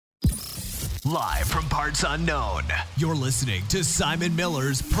Live from parts unknown, you're listening to Simon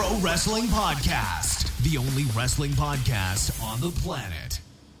Miller's Pro Wrestling Podcast, the only wrestling podcast on the planet,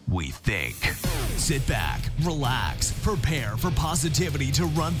 we think. Sit back, relax, prepare for positivity to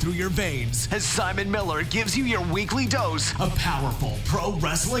run through your veins as Simon Miller gives you your weekly dose of powerful pro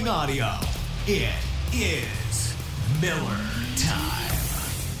wrestling audio. It is Miller Time.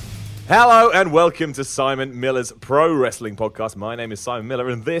 Hello and welcome to Simon Miller's Pro Wrestling Podcast. My name is Simon Miller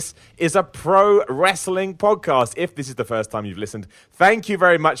and this is a Pro Wrestling Podcast. If this is the first time you've listened, thank you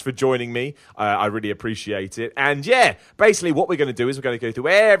very much for joining me. I really appreciate it. And yeah, basically what we're going to do is we're going to go through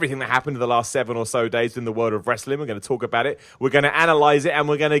everything that happened in the last 7 or so days in the world of wrestling. We're going to talk about it. We're going to analyze it and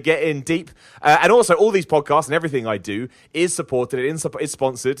we're going to get in deep. And also all these podcasts and everything I do is supported, it's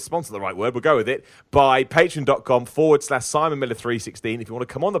sponsored the right word, we'll go with it, by patreon.com/Simon Miller 316. If you want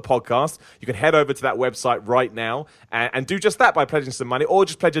to come on the podcast, you can head over to that website right now and do just that by pledging some money or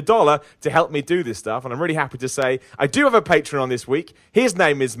just pledge $1 to help me do this stuff. And I'm really happy to say I do have a patron on this week. His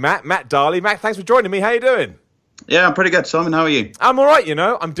name is Matt Darley. Matt, thanks for joining me. How you doing? Yeah, I'm pretty good, Simon. How are you? I'm all right,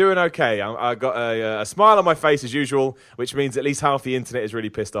 I'm doing okay. I got a smile on my face as usual, which means at least half the internet is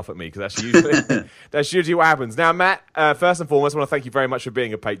really pissed off at me because that's usually what happens. Now, Matt, first and foremost, I want to thank you very much for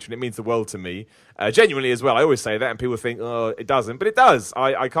being a patron. It means the world to me. Genuinely as well. I always say that and people think, oh, it doesn't. But it does.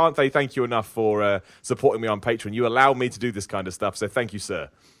 I can't say thank you enough for supporting me on Patreon. You allow me to do this kind of stuff, so thank you, sir.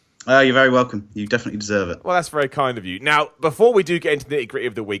 You're very welcome. You definitely deserve it. Well, that's very kind of you. Now, before we do get into the nitty-gritty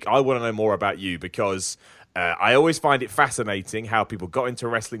of the week, I want to know more about you because I always find it fascinating how people got into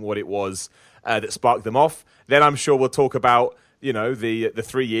wrestling, what it was that sparked them off. Then I'm sure we'll talk about, the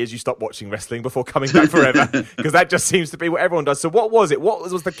 3 years you stopped watching wrestling before coming back forever, because that just seems to be what everyone does. So what was it? What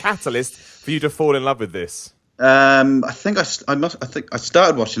was the catalyst for you to fall in love with this? I think I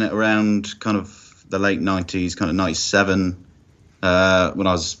started watching it around kind of the late 90s, kind of 97, when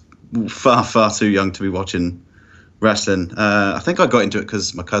I was far too young to be watching wrestling. I think I got into it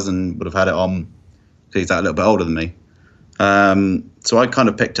because my cousin would have had it on. He's a little bit older than me. So I kind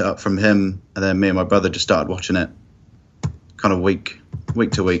of picked it up from him, and then me and my brother just started watching it kind of week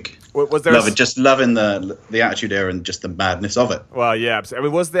to week. Was there loving the Attitude Era and just the madness of it. Well, yeah, absolutely. I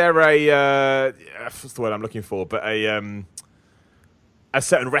mean, was there what's the word I'm looking for, but a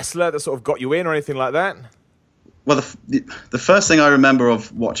certain wrestler that sort of got you in or anything like that? Well, the first thing I remember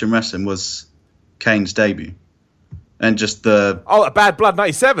of watching wrestling was Kane's debut. And just the... Oh, a Bad Blood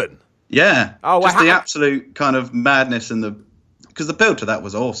 97? Yeah. Oh, just the absolute kind of madness and because the build to that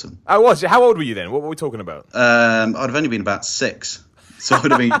was awesome. Oh, was it? How old were you then? What were we talking about? I'd have only been about 6. So I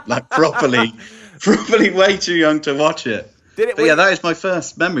would have been like properly way too young to watch it. Yeah, that is my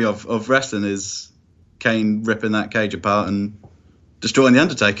first memory of wrestling is Kane ripping that cage apart and destroying The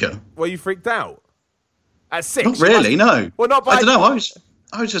Undertaker. Were you freaked out? At 6? Not really, no. Well, not by... I don't know.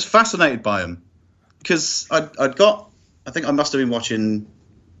 I was just fascinated by him. Because I think I must have been watching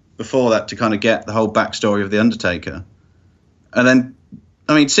before that to kind of get the whole backstory of The Undertaker. And then,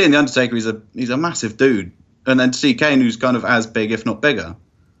 I mean, seeing The Undertaker, he's a massive dude. And then to see Kane, who's kind of as big, if not bigger,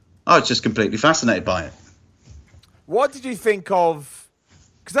 I was just completely fascinated by it. What did you think of...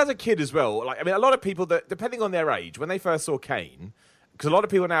 Because as a kid as well, a lot of people, that depending on their age, when they first saw Kane, because a lot of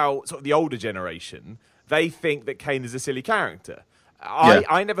people now, sort of the older generation, they think that Kane is a silly character.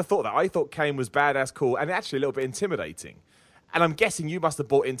 I never thought that. I thought Kane was badass, cool, and actually a little bit intimidating. And I'm guessing you must have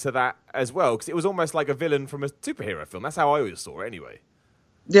bought into that as well, because it was almost like a villain from a superhero film. That's how I always saw it, anyway.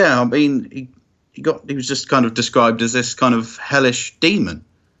 Yeah, I mean, he was just kind of described as this kind of hellish demon,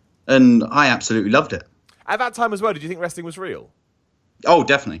 and I absolutely loved it. At that time as well, did you think wrestling was real? Oh,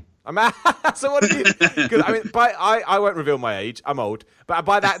 definitely. So what did you? Because I won't reveal my age. I'm old, but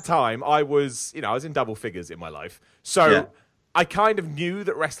by that time I was, I was in double figures in my life. So. Yeah. I kind of knew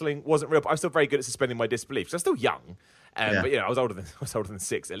that wrestling wasn't real, but I was still very good at suspending my disbelief. So I was still young, but I was older than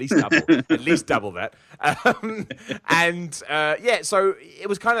 6, at least double that. So it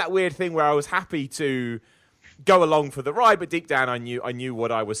was kind of that weird thing where I was happy to go along for the ride, but deep down I knew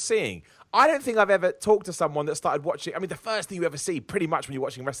what I was seeing. I don't think I've ever talked to someone that started watching. I mean, the first thing you ever see, pretty much when you're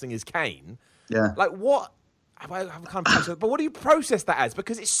watching wrestling, is Kane. Yeah. Like what? But what do you process that as?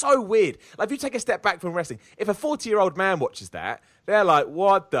 Because it's so weird. Like, if you take a step back from wrestling, if a 40-year-old man watches that, they're like,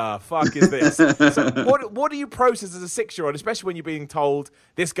 what the fuck is this? So what do you process as a 6-year-old, especially when you're being told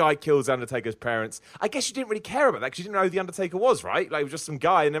this guy kills Undertaker's parents? I guess you didn't really care about that because you didn't know who the Undertaker was, right? Like, it was just some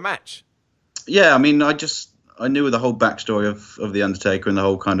guy in a match. Yeah, I mean, I knew the whole backstory of the Undertaker and the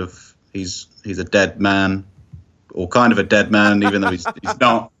whole kind of he's a dead man, or kind of a dead man, even though he's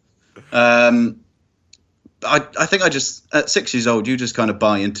not. I think I just, at 6 years old, you just kind of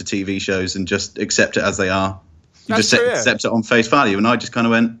buy into TV shows and just accept it as they are. You accept it on face value. And I just kind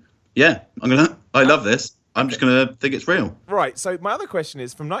of went, yeah, I love this. I'm just gonna think it's real. Right. So my other question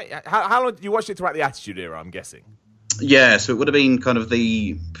is, how long you watched it throughout the Attitude Era? I'm guessing. Yeah, so it would have been kind of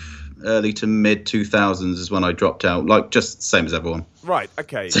the early to mid 2000s is when I dropped out, like just the same as everyone. Right.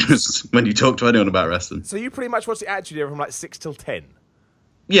 Okay. When you talk to anyone about wrestling. So you pretty much watched the Attitude Era from like 6 till 10.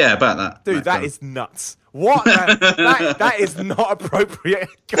 Yeah, about that. Dude, that is nuts. What? That is not appropriate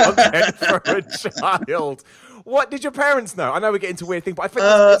content for a child. What did your parents know? I know we're getting into weird things, but I think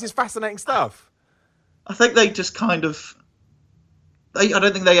this is fascinating stuff. I think they just kind of. I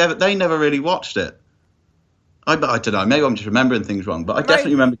don't think they never really watched it. I don't know. Maybe I'm just remembering things wrong, but I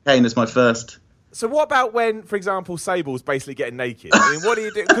definitely remember Kane as my first. So what about when, for example, Sable's basically getting naked? I mean, what do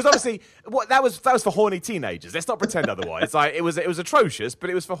you do? Because obviously, that was for horny teenagers. Let's not pretend otherwise. Like it was atrocious,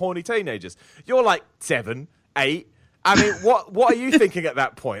 but it was for horny teenagers. You're like 7, 8. I mean, what are you thinking at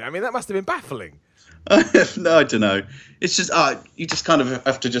that point? I mean, that must have been baffling. No, I don't know. It's just you just kind of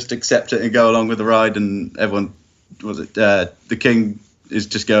have to just accept it and go along with the ride, and everyone the King is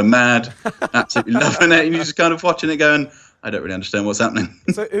just going mad, absolutely loving it, and you're just kind of watching it going, I don't really understand what's happening.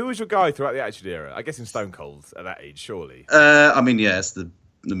 So who was your guy throughout the Attitude Era? I guess in Stone Cold at that age, surely. I mean, yeah, it's the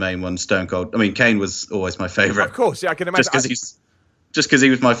main one, Stone Cold. I mean, Kane was always my favourite. Of course, yeah, I can imagine. Just because he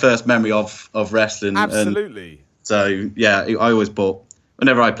was my first memory of wrestling. Absolutely. And so, yeah, I always bought,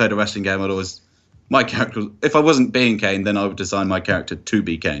 whenever I played a wrestling game, my character, if I wasn't being Kane, then I would design my character to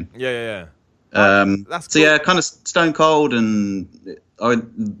be Kane. Yeah. That's cool. So yeah, kind of Stone Cold, and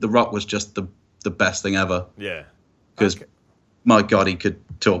The Rock was just the best thing ever. Yeah. Because, my God, he could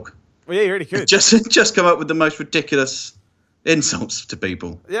talk. Well, yeah, he really could. Just come up with the most ridiculous insults to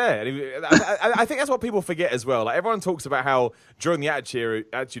people. Yeah, I think that's what people forget as well. Like everyone talks about how during the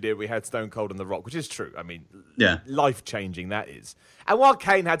Attitude Era we had Stone Cold and The Rock, which is true. I mean, yeah, life-changing that is. And while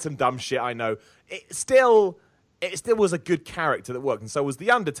Kane had some dumb shit, I know, it still was a good character that worked, and so was The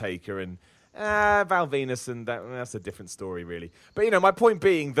Undertaker and Val Venus, and that's a different story, really. But, my point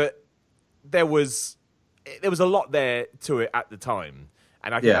being that there was a lot there to it at the time.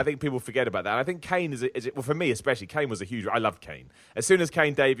 And I think people forget about that. And I think Kane well, for me especially, Kane was a huge. I loved Kane. As soon as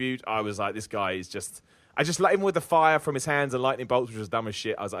Kane debuted, I was like, this guy is just. I just let him with the fire from his hands and lightning bolts, which was dumb as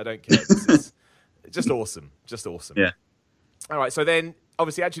shit. I was like, I don't care. This is just awesome. Just awesome. Yeah. All right. So then,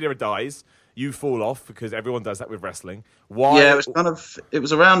 obviously, Attitude Era dies. You fall off because everyone does that with wrestling. Why? Yeah, it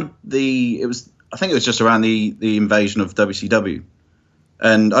was around I think it was just around the invasion of WCW,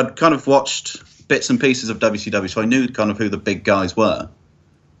 and I'd kind of watched bits and pieces of WCW, so I knew kind of who the big guys were.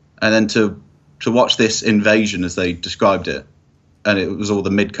 And then to watch this invasion, as they described it, and it was all the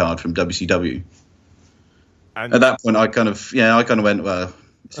mid-card from WCW. And at that point, I kind of went, well,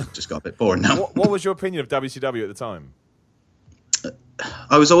 it's just got a bit boring now. What was your opinion of WCW at the time?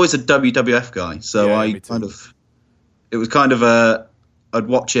 I was always a WWF guy, so it was kind of I'd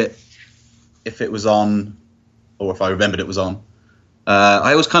watch it if it was on, or if I remembered it was on. I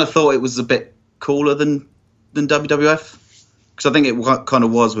always kind of thought it was a bit cooler than WWF. Because I think it kind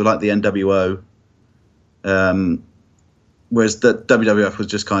of was with like the NWO, whereas the WWF was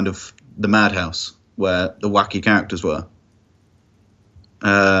just kind of the madhouse where the wacky characters were.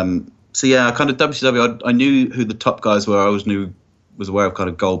 So yeah, kind of WCW. I knew who the top guys were. I always was aware of kind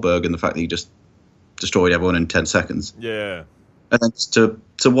of Goldberg and the fact that he just destroyed everyone in 10 seconds. Yeah, and then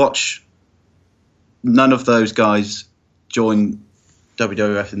to watch none of those guys join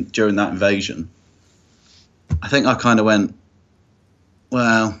WWF during that invasion, I think I kind of went,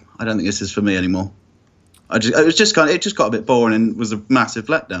 well, I don't think this is for me anymore. It just got a bit boring and was a massive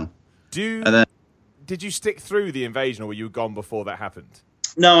letdown. Did you stick through the invasion, or were you gone before that happened?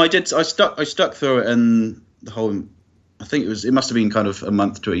 No, I did. I stuck through it, and the whole. I think it must have been kind of a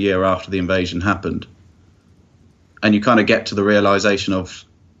month to a year after the invasion happened, and you kind of get to the realization of,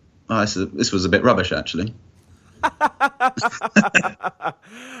 this was a bit rubbish, actually.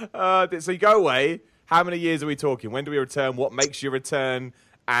 So you go away. How many years are we talking? When do we return? What makes you return?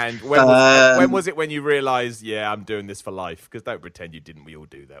 And when was it when you realised, I'm doing this for life? Because don't pretend you didn't. We all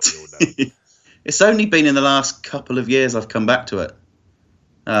do that. We all know. It's only been in the last couple of years I've come back to it.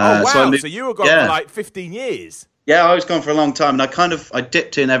 Oh, wow. So you were gone for like 15 years. Yeah, I was gone for a long time. And I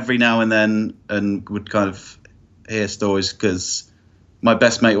dipped in every now and then and would kind of hear stories because my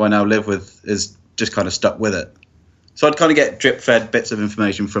best mate who I now live with is just kind of stuck with it. So I'd kind of get drip-fed bits of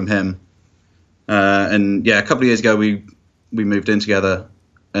information from him. And yeah, a couple of years ago we moved in together,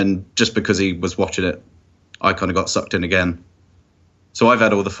 and just because he was watching it, I kind of got sucked in again. So I've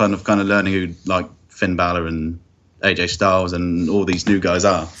had all the fun of kind of learning who like Finn Balor and AJ Styles and all these new guys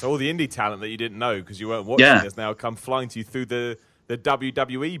are. So all the indie talent that you didn't know because you weren't watching has now come flying to you through the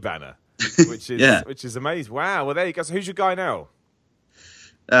WWE banner, which is amazing. Wow. Well, there you go. So who's your guy now?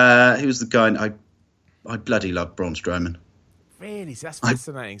 He was the guy. I bloody love Braun Strowman. Really? See, that's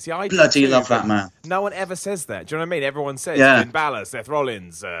fascinating. See, I bloody love that man. No one ever says that. Do you know what I mean? Everyone says Yeah. Finn Balor, Seth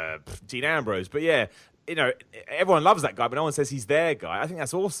Rollins, Dean Ambrose. But yeah, everyone loves that guy, but no one says he's their guy. I think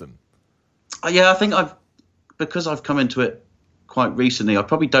that's awesome. Yeah, I think because I've come into it quite recently, I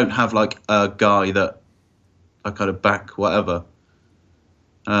probably don't have like a guy that I kind of back whatever.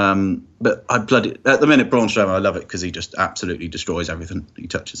 But at the minute, Braun Strowman, I love it because he just absolutely destroys everything he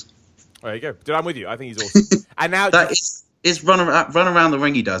touches. There you go. Dude, I'm with you. I think he's awesome. And now that is run around the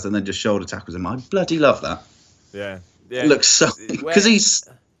ring he does, and then just shoulder tackles him. I bloody love that. Yeah. It looks so because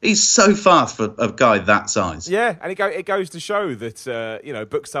he's so fast for a guy that size. Yeah, and it goes to show that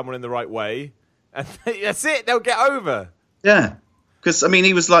book someone in the right way, and that's it. They'll get over. Yeah, because I mean,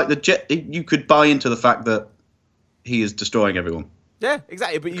 he was like you could buy into the fact that he is destroying everyone. Yeah,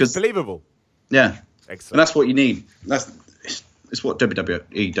 exactly. But he's believable. Yeah, excellent. And that's what you need. It's what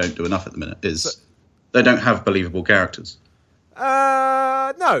WWE don't do enough at the minute. They don't have believable characters.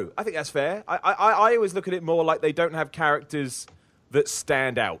 No, I think that's fair. I always look at it more like they don't have characters that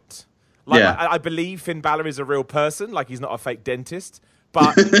stand out. Like I believe Finn Balor is a real person, like he's not a fake dentist.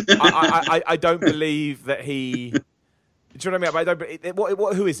 But I don't believe that he. Do you know what I mean? I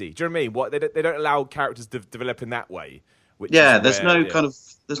don't. Who is he? Do you know what I mean? They don't allow characters to develop in that way. There's no kind of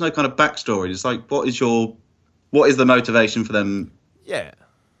backstory. It's like what is the motivation for them? Yeah.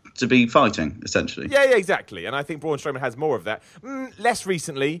 To be fighting, essentially. Yeah, exactly. And I think Braun Strowman has more of that. Less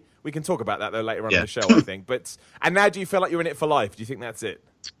recently. We can talk about that, though, later on in the show, I think. And now do you feel like you're in it for life? Do you think that's it?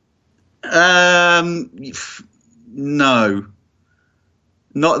 No.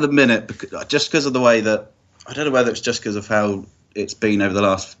 Not at the minute. Just because of the way that... I don't know whether it's just because of how it's been over the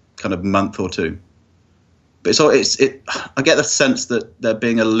last kind of month or two. But I get the sense that they're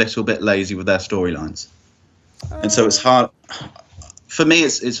being a little bit lazy with their storylines. And so it's hard... For me,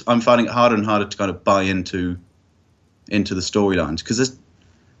 I'm finding it harder and harder to kind of buy into the storylines because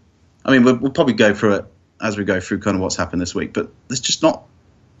we'll probably go through it as we go through kind of what's happened this week, but there's just not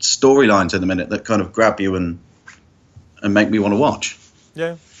storylines in the minute that kind of grab you and make me want to watch.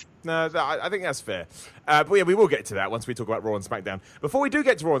 Yeah. No, I think that's fair. But yeah, we will get to that once we talk about Raw and SmackDown. Before we do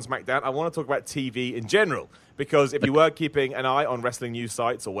get to Raw and SmackDown, I want to talk about TV in general. Because if you were keeping an eye on wrestling news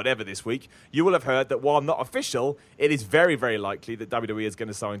sites or whatever this week, you will have heard that while not official, it is very, very likely that WWE is going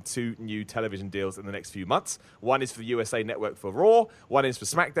to sign 2 new television deals in the next few months. One is for the USA Network for Raw, one is for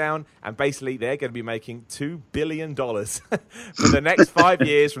SmackDown, and basically they're going to be making $2 billion for the next 5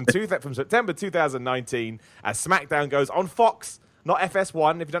 years from September 2019 as SmackDown goes on Fox. Not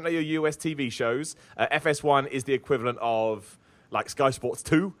FS1, if you don't know your US TV shows. FS1 is the equivalent of like Sky Sports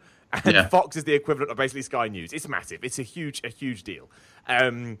 2. And Fox is the equivalent of basically Sky News. It's massive. It's a huge deal.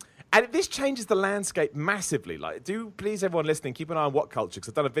 And this changes the landscape massively. Like, do please, everyone listening, keep an eye on What Culture, because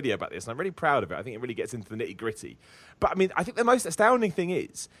I've done a video about this, and I'm really proud of it. I think it really gets into the nitty-gritty. But, I mean, I think the most astounding thing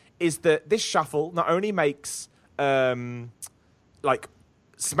is that this shuffle not only makes,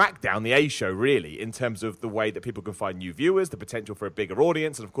 SmackDown, the A show, really, in terms of the way that people can find new viewers, the potential for a bigger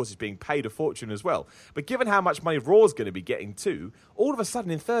audience, and of course it's being paid a fortune as well. But given how much money Raw's going to be getting too, all of a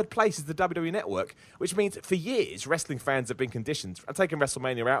sudden in third place is the WWE Network, which means for years wrestling fans have been conditioned, I'm taking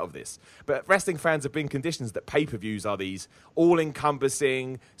WrestleMania out of this, but wrestling fans have been conditioned that pay-per-views are these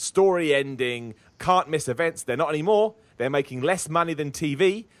all-encompassing, story-ending, can't-miss events. They're not anymore. They're making less money than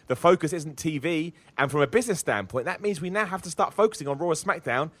TV. The focus isn't TV. And from a business standpoint, that means we now have to start focusing on Raw and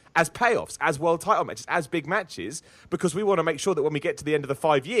SmackDown as payoffs, as world title matches, as big matches, because we want to make sure that when we get to the end of the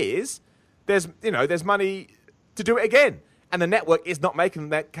 5 years, there's money to do it again. And the network is not making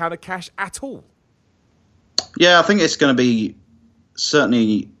that kind of cash at all. Yeah, I think it's going to be...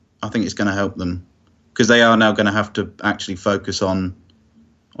 Certainly, I think it's going to help them. Because they are now going to have to actually focus on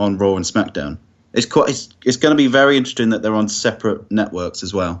Raw and SmackDown. It's going to be very interesting that they're on separate networks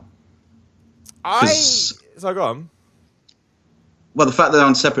as well. So go on. Well, the fact that they're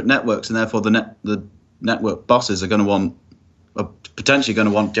on separate networks and therefore the network bosses are potentially going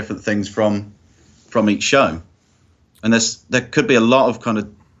to want different things from each show, and there could be a lot of kind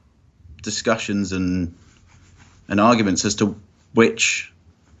of discussions and arguments as to which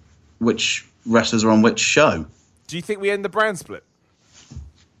wrestlers are on which show. Do you think we end the brand split?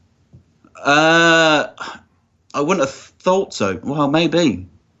 I wouldn't have thought so. Well, maybe.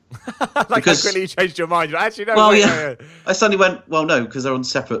 Because how quickly you changed your mind. Actually, no. Well, yeah. I suddenly went, well, no, because they're on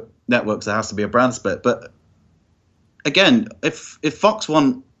separate networks. There has to be a brand split. But again, if Fox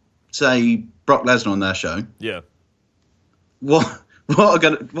want, say, Brock Lesnar on their show, what are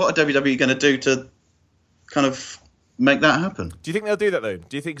WWE going to do to kind of make that happen? Do you think they'll do that though?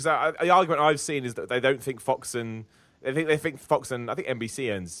 Do you think? Because the argument I've seen is that they don't think Fox and They think Fox and I think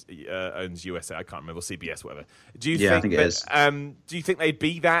NBC owns USA. I can't remember, CBS, whatever. Do you Yeah, think I think it is. Do you think they'd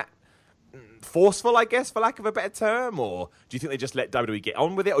be that forceful, I guess, for lack of a better term, or do you think they just let WWE get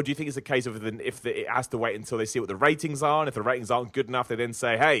on with it, or do you think it's a case of it has to wait until they see what the ratings are, and if the ratings aren't good enough, they then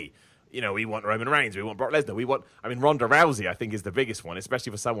say, hey, we want Roman Reigns, we want Brock Lesnar, Ronda Rousey, I think, is the biggest one,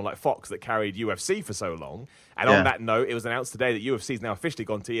 especially for someone like Fox that carried UFC for so long. And on that note, it was announced today that UFC is now officially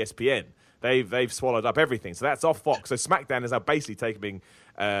gone to ESPN. They've swallowed up everything, so that's off Fox. So SmackDown is now basically taking,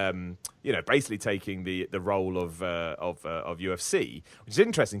 the role of UFC, which is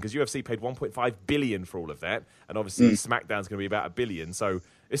interesting because UFC paid $1.5 billion for all of that, and obviously SmackDown's going to be about $1 billion. So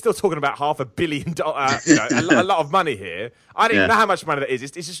it's still talking about $500 million, a lot of money here. I don't even know how much money that is.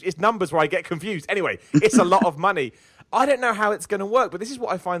 It's numbers where I get confused. Anyway, it's a lot of money. I don't know how it's going to work, but this is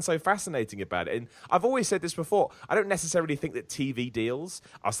what I find so fascinating about it. And I've always said this before. I don't necessarily think that TV deals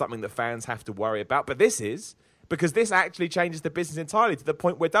are something that fans have to worry about, but this is, because this actually changes the business entirely to the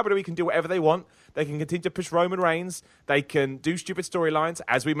point where WWE can do whatever they want. They can continue to push Roman Reigns. They can do stupid storylines.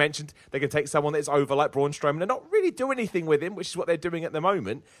 As we mentioned, they can take someone that's over like Braun Strowman and not really do anything with him, which is what they're doing at the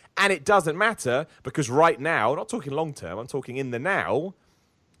moment. And it doesn't matter because right now, I'm not talking long term, I'm talking in the now,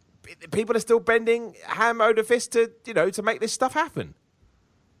 people are still bending ham over fist to make this stuff happen.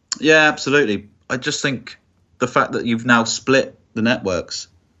 Yeah, absolutely. I just think the fact that you've now split the networks,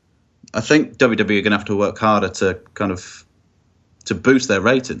 I think WWE are going to have to work harder to to boost their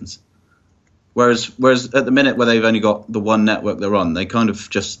ratings. Whereas at the minute where they've only got the one network they're on, they kind of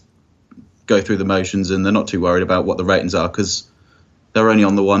just go through the motions and they're not too worried about what the ratings are because they're only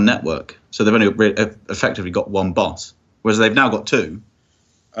on the one network. So they've only effectively got one boss. Whereas they've now got two.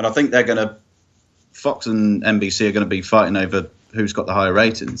 And I think Fox and NBC are going to be fighting over who's got the higher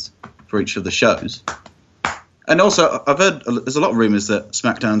ratings for each of the shows. And also, I've heard there's a lot of rumours that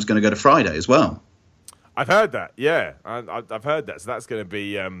SmackDown's going to go to Friday as well. I've heard that, yeah. I've heard that. So that's going to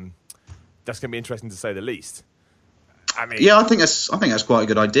be interesting to say the least. Yeah, I think that's quite a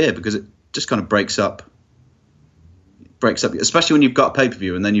good idea because it just kind of breaks up, especially when you've got a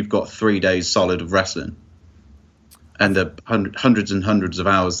pay-per-view and then you've got 3 days solid of wrestling. And hundreds and hundreds of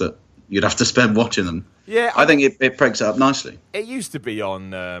hours that you'd have to spend watching them. Yeah, I think it breaks it up nicely. It used to be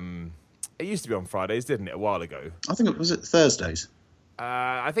on Fridays, didn't it? A while ago. I think it was Thursdays.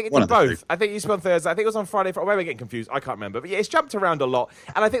 I think it did both. I think it used to be on Thursday. I think it was on Friday. Maybe I'm getting confused. I can't remember. But yeah, it's jumped around a lot.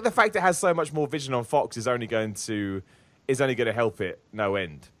 And I think the fact it has so much more vision on Fox is only going to help it no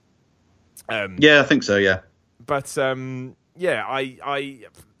end. Yeah, I think so. Yeah. But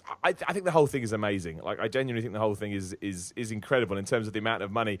I think the whole thing is amazing. Like, I genuinely think the whole thing is incredible in terms of the amount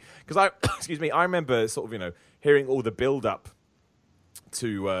of money. Because I remember sort of hearing all the build up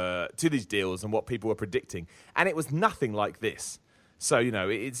to these deals and what people were predicting, and it was nothing like this. So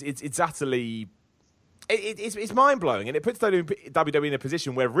it's utterly. It's mind-blowing, and it puts WWE in a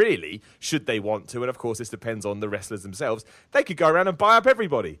position where really, should they want to, and of course this depends on the wrestlers themselves, they could go around and buy up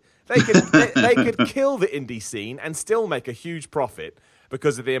everybody. They could kill the indie scene and still make a huge profit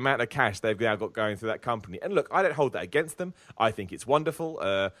because of the amount of cash they've now got going through that company. And look, I don't hold that against them. I think it's wonderful.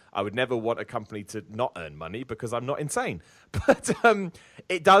 I would never want a company to not earn money because I'm not insane. But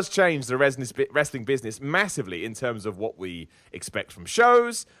it does change the wrestling business massively in terms of what we expect from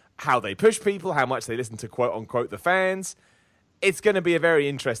shows, how they push people, how much they listen to quote-unquote the fans. It's going to be a very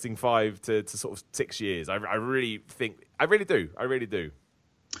interesting 5 to sort of 6 years. I really do.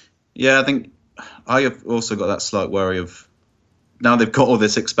 Yeah, I think I have also got that slight worry of now they've got all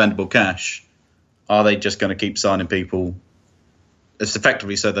this expendable cash. Are they just going to keep signing people? It's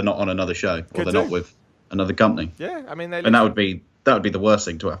effectively so they're not on another show or they're not with another company. Yeah, I mean, and that would be the worst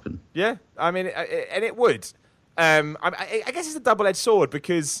thing to happen. Yeah, I mean, and it would. I guess it's a double-edged sword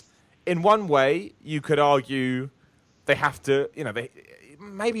because in one way you could argue they have to,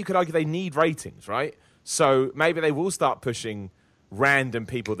 maybe you could argue they need ratings, right? So maybe they will start pushing random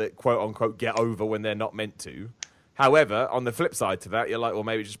people that quote-unquote get over when they're not meant to. However, on the flip side to that, you're like, well,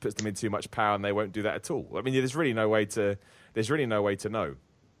 maybe it just puts them in too much power and they won't do that at all. I mean, there's really no way to know.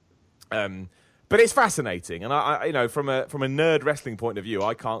 But it's fascinating, and I from a nerd wrestling point of view,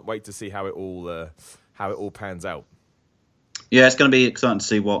 I can't wait to see how it all pans out. Yeah, it's going to be exciting to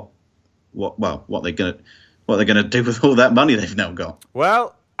see what they're going to do with all that money they've now got.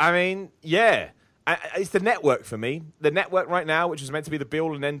 Well, I mean, yeah. It's the network for me. The network right now, which was meant to be the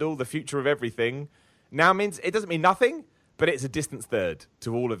be-all and end-all, the future of everything, now means it doesn't mean nothing, but it's a distant third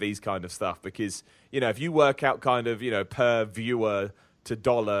to all of these kind of stuff. Because, if you work out kind of, per viewer to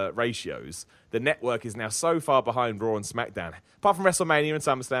dollar ratios, the network is now so far behind Raw and SmackDown. Apart from WrestleMania and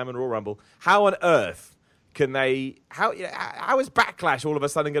SummerSlam and Royal Rumble, how on earth can they? How is Backlash all of a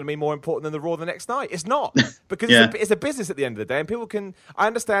sudden going to be more important than the Raw the next night? It's not, because it's a business at the end of the day, and people can. I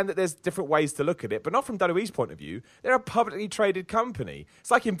understand that there's different ways to look at it, but not from WWE's point of view. They're a publicly traded company.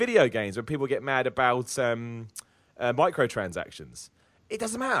 It's like in video games when people get mad about microtransactions. It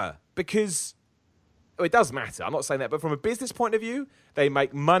doesn't matter because it does matter. I'm not saying that, but from a business point of view, they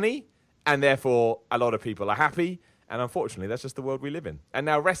make money, and therefore a lot of people are happy. And unfortunately, that's just the world we live in. And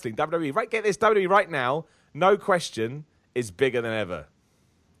now wrestling, WWE, right? Get this, WWE right now, no question, is bigger than ever.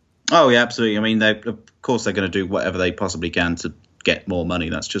 Oh, yeah, absolutely. I mean, of course they're going to do whatever they possibly can to get more money.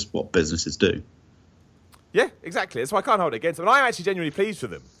 That's just what businesses do. Yeah, exactly. That's why I can't hold it against them. And I'm actually genuinely pleased for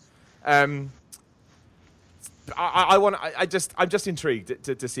them. I'm just intrigued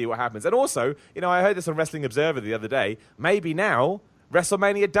to see what happens. And also, I heard this on Wrestling Observer the other day. Maybe now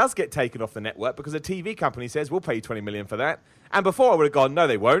WrestleMania does get taken off the network because a TV company says, we'll pay you $20 million for that. And before I would have gone, no,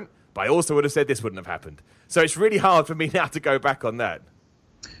 they won't. But I also would have said this wouldn't have happened. So it's really hard for me now to go back on that.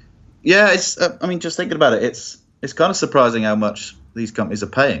 Yeah, it's. I mean, just thinking about it, it's kind of surprising how much these companies are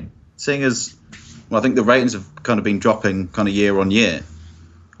paying. Seeing as, well, I think the ratings have kind of been dropping kind of year on year.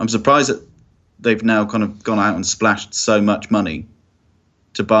 I'm surprised that they've now kind of gone out and splashed so much money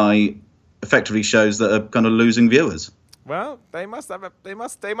to buy effectively shows that are kind of losing viewers. Well, they must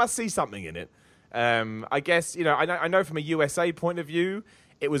see something in it. I guess, I know from a USA point of view,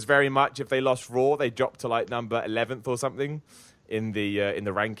 it was very much, if they lost Raw, they dropped to like number 11th or something in the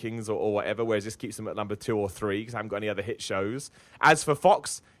rankings or whatever, whereas this keeps them at number 2 or 3 because I haven't got any other hit shows. As for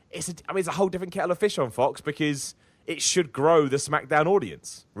Fox, it's a whole different kettle of fish on Fox because it should grow the SmackDown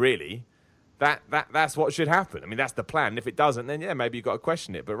audience, really. That's what should happen. I mean, that's the plan. If it doesn't, then yeah, maybe you've got to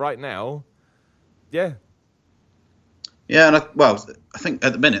question it. But right now, yeah. Yeah, and I think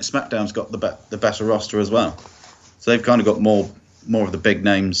at the minute SmackDown's got the better roster as well, so they've kind of got more of the big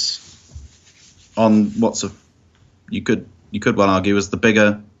names on you could well argue as the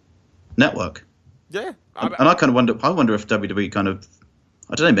bigger network. Yeah, and I kind of wonder if WWE kind of,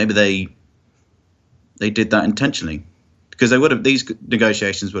 I don't know, maybe they did that intentionally because these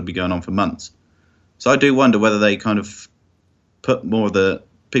negotiations would be going on for months. So I do wonder whether they kind of put more of the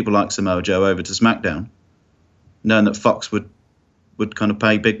people like Samoa Joe over to SmackDown, knowing that Fox would kind of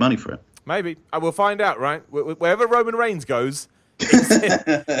pay big money for it. Maybe. I will find out, right? Wherever Roman Reigns goes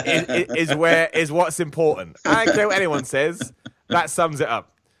is what's important. I don't care what anyone says. That sums it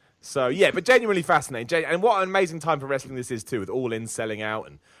up. So, yeah, but genuinely fascinating. And what an amazing time for wrestling this is, too, with All In selling out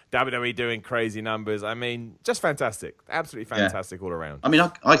and WWE doing crazy numbers. I mean, just fantastic. Absolutely fantastic all around. I mean,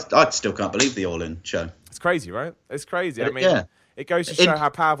 I still can't believe the All In show. It's crazy, right? It's crazy. I mean, it goes to show how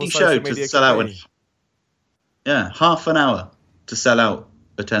powerful social media can be. Half an hour to sell out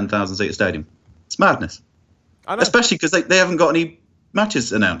a 10,000-seat stadium. It's madness. I know. Especially because they haven't got any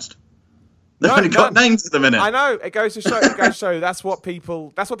matches announced. They've only got names at the minute. I know. It goes to show. That's what people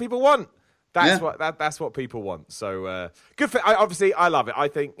want. That's what people want. So good for. Obviously, I love it. I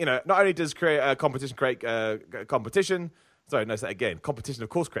think not only does competition create competition. Sorry, no, say that again. Competition, of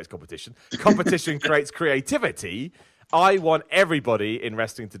course, creates competition. Competition creates creativity. I want everybody in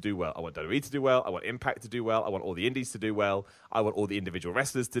wrestling to do well. I want WWE to do well. I want Impact to do well. I want all the indies to do well. I want all the individual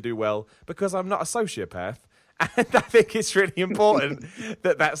wrestlers to do well because I'm not a sociopath. And I think it's really important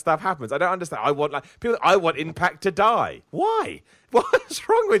that stuff happens. I don't understand. I want Impact to die. Why? What's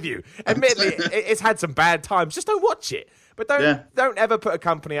wrong with you? Admittedly, it's had some bad times. Just don't watch it. But don't ever put a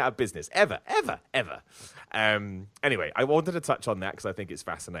company out of business. Ever, ever, ever. Anyway, I wanted to touch on that because I think it's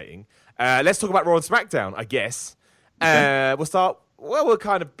fascinating. Let's talk about Raw and SmackDown, I guess. We'll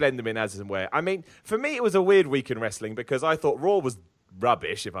kind of blend them in as and where. I mean, for me, it was a weird week in wrestling because I thought Raw was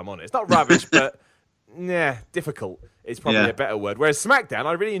rubbish, if I'm honest. Not rubbish, but difficult is probably a better word. Whereas SmackDown,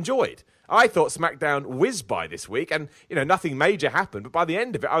 I really enjoyed. I thought SmackDown whizzed by this week and, nothing major happened. But by the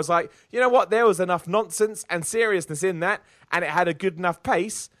end of it, I was like, you know what? There was enough nonsense and seriousness in that, and it had a good enough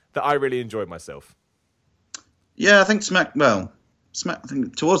pace that I really enjoyed myself. Yeah, I think I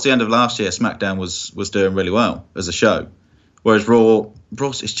think towards the end of last year, SmackDown was doing really well as a show, whereas Raw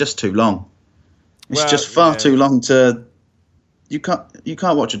is just too long. It's just far too long to. You can't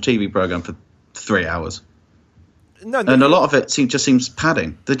watch a TV program for 3 hours. No, and a lot of it just seems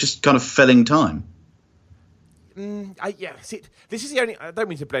padding. They're just kind of filling time. This is the only. I don't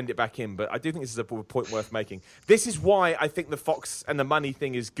mean to blend it back in, but I do think this is a point worth making. This is why I think the Fox and the money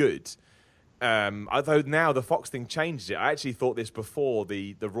thing is good. Although now the Fox thing changed it. I actually thought this before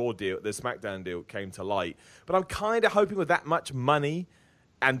the Raw deal, the SmackDown deal came to light. But I'm kind of hoping with that much money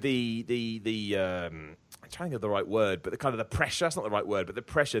and the I'm trying to get the right word, but the kind of the pressure, that's not the right word, but the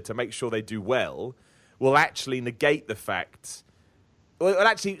pressure to make sure they do well will actually negate the fact Well, it'll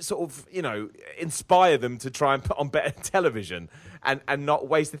actually sort of, inspire them to try and put on better television and not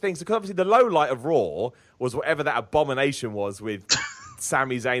waste the things. Because obviously the low light of Raw was whatever that abomination was with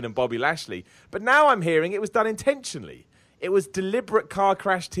Sami Zayn and Bobby Lashley. But now I'm hearing it was done intentionally. It was deliberate car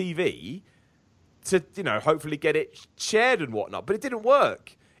crash TV to, hopefully get it shared and whatnot. But it didn't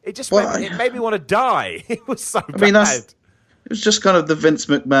work. It just made me want to die. It was so bad. It was just kind of the Vince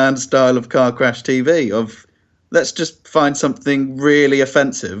McMahon style of car crash TV of let's just find something really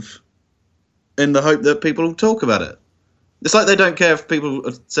offensive in the hope that people will talk about it. It's like they don't care if people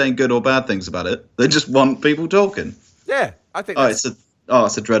are saying good or bad things about it. They just want people talking. Yeah, I think it's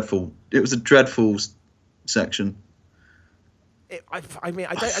a dreadful. It was a dreadful section. I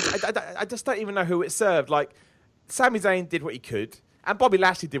just don't even know who it served. Like, Sami Zayn did what he could, and Bobby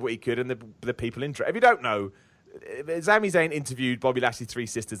Lashley did what he could, and the people in drag. If you don't know, Sami Zayn interviewed Bobby Lashley's 3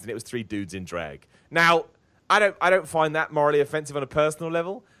 sisters, and it was 3 dudes in drag. Now, I don't find that morally offensive on a personal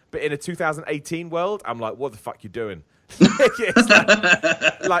level, but in a 2018 world, I'm like, what the fuck you doing?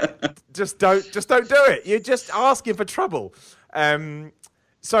 Just don't do it. You're just asking for trouble. And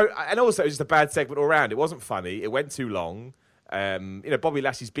also it was just a bad segment all around. It wasn't funny. It went too long. Bobby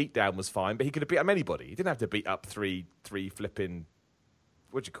Lashley's beatdown was fine, but he could have beat up anybody. He didn't have to beat up three flipping,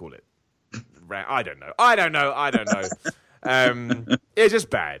 what'd you call it? I don't know. It was just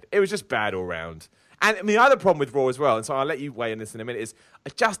bad. It was just bad all round. And the other problem with Raw as well, and so I'll let you weigh in this in a minute, is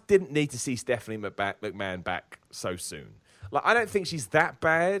I just didn't need to see Stephanie McMahon back so soon. Like, I don't think she's that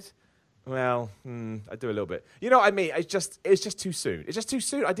bad. Well, I do a little bit. You know what I mean? It's just too soon. It's just too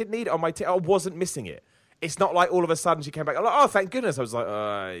soon. I didn't need it on my I wasn't missing it. It's not like all of a sudden she came back. I'm like, oh, thank goodness. I was like,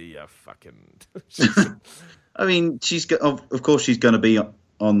 yeah, fucking. I mean, of course she's going to be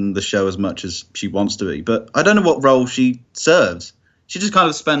on the show as much as she wants to be, but I don't know what role she serves. She just kind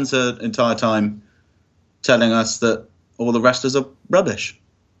of spends her entire time telling us that all the wrestlers are rubbish.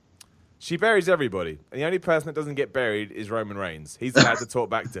 She buries everybody. And the only person that doesn't get buried is Roman Reigns. He's allowed to talk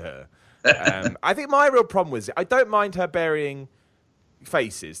back to her. I think my real problem was I don't mind her burying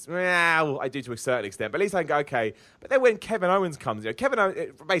faces. Well, I do to a certain extent, but at least I can go, okay. But then when Kevin Owens comes, Kevin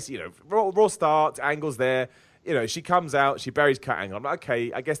Owens, basically, Raw starts, Angle's there. She comes out, she buries Kurt Angle. I'm like,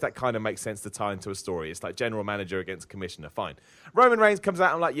 okay, I guess that kind of makes sense to tie into a story. It's like general manager against commissioner, fine. Roman Reigns comes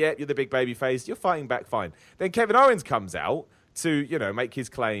out, I'm like, yeah, you're the big baby face, you're fighting back, fine. Then Kevin Owens comes out to, make his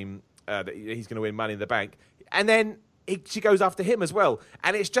claim that he's going to win Money in the Bank. And then she goes after him as well.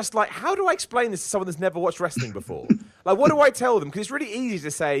 And it's just like, how do I explain this to someone that's never watched wrestling before? Like, what do I tell them? Because it's really easy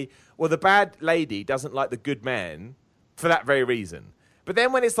to say, well, the bad lady doesn't like the good man for that very reason. But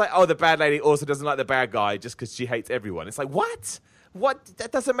then when it's like, oh, the bad lady also doesn't like the bad guy just because she hates everyone. It's like, what?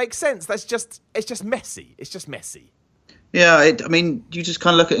 That doesn't make sense. It's just messy. It's just messy. Yeah, I mean, you just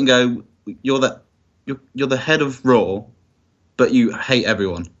kind of look at it and go, you're the head of Raw, but you hate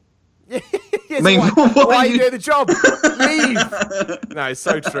everyone. Yes, I mean, why are you doing the job? Leave. No, it's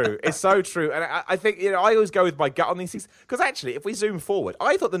so true. It's so true. And I think, I always go with my gut on these things. Because actually, if we zoom forward,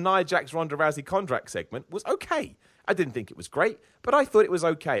 I thought the Nia Jax Ronda Rousey contract segment was okay. I didn't think it was great, but I thought it was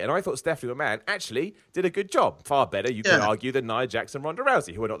okay. And I thought Stephanie McMahon actually did a good job. Far better, you could argue, than Nia Jax and Ronda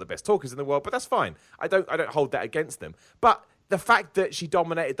Rousey, who are not the best talkers in the world, but that's fine. I don't hold that against them. But the fact that she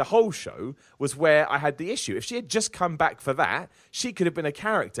dominated the whole show was where I had the issue. If she had just come back for that, she could have been a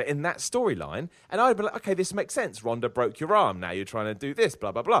character in that storyline, and I'd be like, okay, this makes sense. Ronda broke your arm, now you're trying to do this,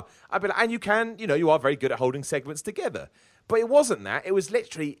 blah, blah, blah. I'd be like, and you can, you are very good at holding segments together. But it wasn't that. It was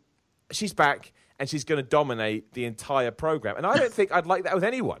literally, she's back, and she's going to dominate the entire program. And I don't think I'd like that with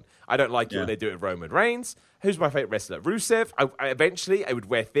anyone. I don't like it when they do it with Roman Reigns. Who's my favorite wrestler? Rusev. Eventually, I would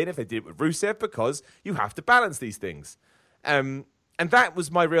wear thin if they did it with Rusev because you have to balance these things. And that was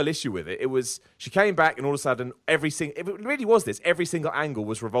my real issue with it. It was, she came back and all of a sudden, it really was this. Every single angle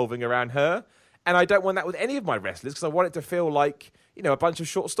was revolving around her. And I don't want that with any of my wrestlers because I want it to feel like, a bunch of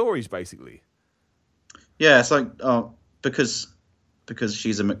short stories, basically. Yeah, it's like, because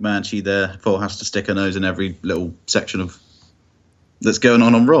she's a McMahon, she therefore has to stick her nose in every little section that's going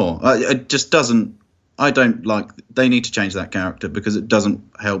on Raw. It just doesn't. I don't like. They need to change that character because it doesn't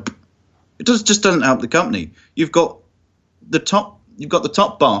help. It just doesn't help the company. You've got the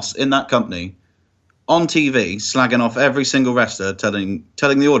top boss in that company on TV slagging off every single wrestler, telling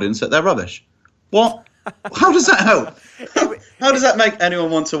the audience that they're rubbish. What? How does that help? How does that make anyone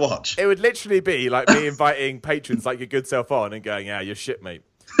want to watch? It would literally be like me inviting patrons like your good self on and going, yeah, you're shit, mate.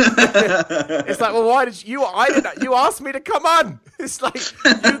 It's like, well, why did you? I didn't. You asked me to come on. It's like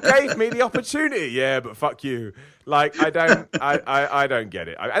you gave me the opportunity. Yeah, but fuck you. Like I don't get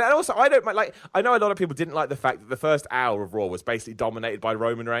it. And also, I don't like. I know a lot of people didn't like the fact that the first hour of Raw was basically dominated by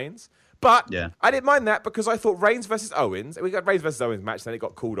Roman Reigns. But yeah. I didn't mind that because I thought Reigns versus Owens. We got Reigns versus Owens match, then it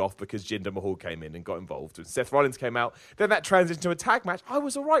got called off because Jinder Mahal came in and got involved. And Seth Rollins came out. Then that transitioned to a tag match. I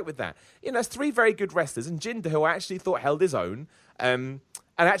was all right with that. You know, it's three very good wrestlers, and Jinder, who I actually thought held his own, and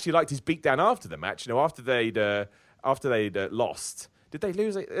actually liked his beatdown after the match. You know, after they'd lost. Did they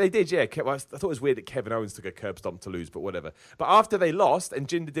lose? They did, yeah. I thought it was weird that Kevin Owens took a curb stomp to lose, but whatever. But after they lost and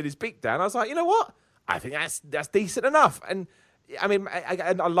Jinder did his beatdown, I was like, you know what? I think that's decent enough. And I mean,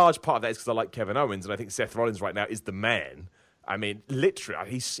 a large part of that is because I like Kevin Owens, and I think Seth Rollins right now is the man. I mean, literally,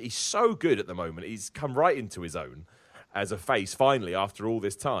 he's so good at the moment. He's come right into his own as a face, finally, after all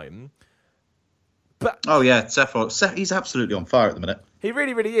this time. But oh, yeah, Seth, he's absolutely on fire at the minute. He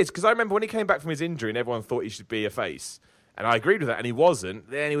really, really is, because I remember when he came back from his injury and everyone thought he should be a face, and I agreed with that, and he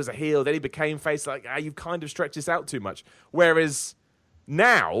wasn't. Then he was a heel, then he became face, like, you've kind of stretched this out too much. Whereas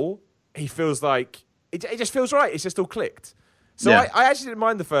now, he feels like, it just feels right. It's just all clicked. So yeah. I actually didn't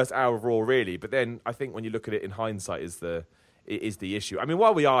mind the first hour of Raw, really, but then I think when you look at it in hindsight is the issue. I mean,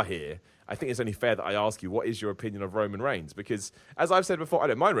 while we are here, I think it's only fair that I ask you, what is your opinion of Roman Reigns? Because, as I've said before, I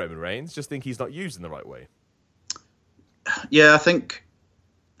don't mind Roman Reigns, just think he's not used in the right way. Yeah, I think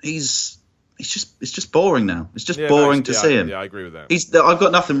it's just boring now. It's just boring to see him. Yeah, I agree with that. I've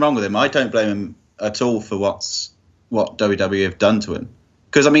got nothing wrong with him. I don't blame him at all for what WWE have done to him.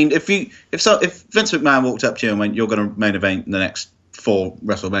 Because I mean, if Vince McMahon walked up to you and went, "You're going to main event in the next 4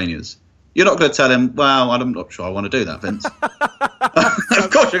 WrestleManias," you're not going to tell him, "Well, I'm not sure I want to do that, Vince."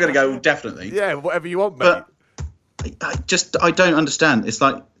 Of course, you're going to go, well, definitely. Yeah, whatever you want, mate. But I don't understand. It's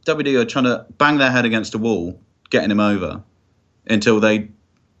like WWE are trying to bang their head against a wall, getting him over, until they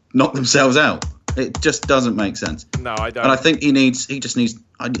knock themselves out. It just doesn't make sense. No, I don't. And I think he just needs.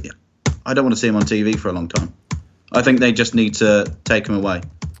 I don't want to see him on TV for a long time. I think they just need to take him away.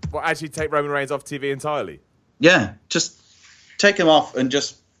 Well, actually take Roman Reigns off TV entirely? Yeah, just take him off and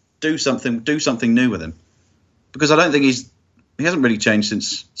just do something new with him. Because I don't think he hasn't really changed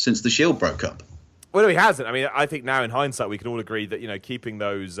since the Shield broke up. Well, no, he hasn't. I mean, I think now in hindsight we can all agree that, you know, keeping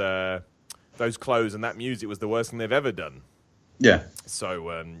those clothes and that music was the worst thing they've ever done. Yeah.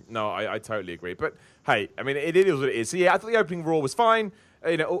 So, no, I totally agree. But, hey, I mean, it is what it is. So, yeah, I thought the opening Raw was fine.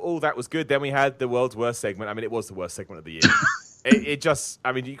 You know, all that was good. Then we had the world's worst segment. I mean, it was the worst segment of the year. it just,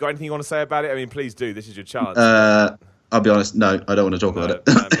 I mean, you got anything you want to say about it? I mean, please do. This is your chance. I'll be honest. No, I don't want to talk about it.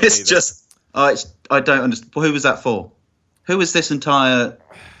 It's neither. Just, I don't understand. Who was that for? Who was this entire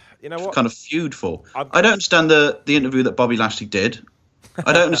kind of feud for? I don't understand the interview that Bobby Lashley did.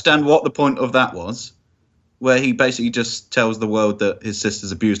 I don't understand what the point of that was, where he basically just tells the world that his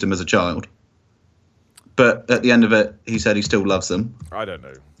sisters abused him as a child. But at the end of it, he said he still loves them. I don't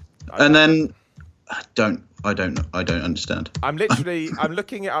know. Then I don't understand. I'm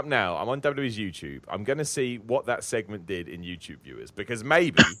looking it up now. I'm on WWE's YouTube. I'm going to see what that segment did in YouTube viewers, because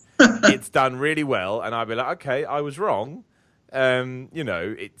maybe it's done really well, and I'll be like, okay, I was wrong. You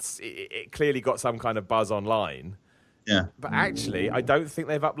know, it clearly got some kind of buzz online. Yeah. But actually, I don't think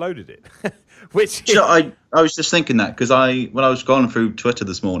they've uploaded it. Which I was just thinking that because when I was scrolling through Twitter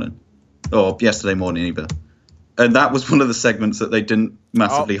this morning, or yesterday morning either, and that was one of the segments that they didn't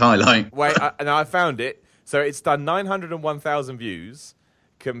massively highlight. Wait, now I found it. So it's done 901,000 views.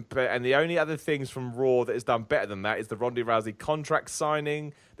 And the only other things from Raw that has done better than that is the Ronda Rousey contract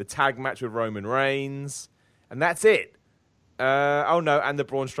signing, the tag match with Roman Reigns, and that's it. And the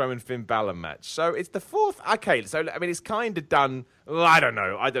Braun Strowman Finn Balor match. So it's the fourth. Okay, so I mean, it's kind of done. Well, I don't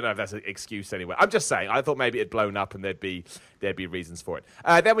know if that's an excuse anyway. I'm just saying. I thought maybe it'd blown up and there'd be reasons for it.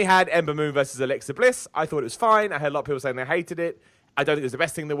 Then we had Ember Moon versus Alexa Bliss. I thought it was fine. I heard a lot of people saying they hated it. I don't think it was the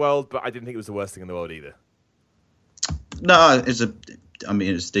best thing in the world, but I didn't think it was the worst thing in the world either. No, it's a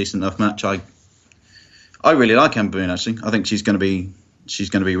decent enough match. I really like Ember Moon, actually. I think she's going to be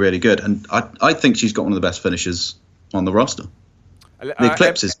really good, and I think she's got one of the best finishers on the roster. The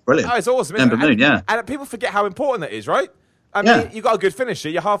Eclipse is brilliant. Oh, it's awesome. Ember Moon, yeah. And people forget how important that is, right? I mean, you got a good finisher,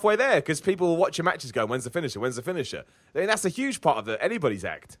 you're halfway there, because people will watch your matches going, when's the finisher? I mean, that's a huge part of anybody's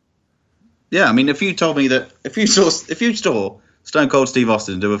act. Yeah, I mean, if you told me that, if you saw Stone Cold Steve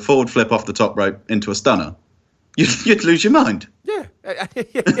Austin do a forward flip off the top rope into a stunner, you'd lose your mind. Yeah.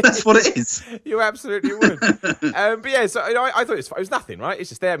 That's what it is. You absolutely would. But yeah, so I thought it was nothing, right? It's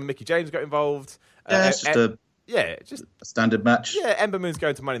just there. Mickey James got involved. Yeah, it's just a standard match. Yeah, Ember Moon's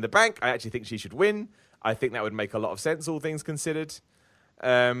going to Money in the Bank. I actually think she should win. I think that would make a lot of sense, all things considered.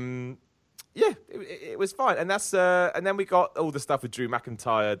 Yeah, it was fine, and and then we got all the stuff with Drew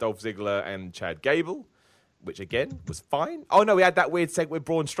McIntyre, Dolph Ziggler, and Chad Gable, which again was fine. Oh no, we had that weird segment with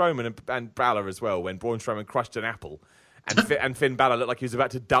Braun Strowman and Balor as well, when Braun Strowman crushed an apple, and Finn Balor looked like he was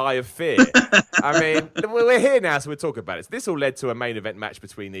about to die of fear. I mean, we're here now, so we'll talk about it. So this all led to a main event match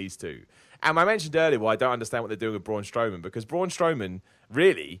between these two. And I mentioned earlier, well, I don't understand what they're doing with Braun Strowman, because Braun Strowman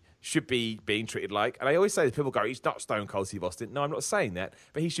really should be being treated like, and I always say, people go, he's not Stone Cold Steve Austin. No, I'm not saying that,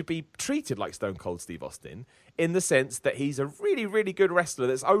 but he should be treated like Stone Cold Steve Austin in the sense that he's a really, really good wrestler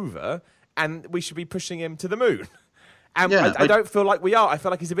that's over, and we should be pushing him to the moon. And yeah, I don't feel like we are. I feel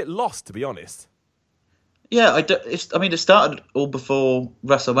like he's a bit lost, to be honest. Yeah, it started all before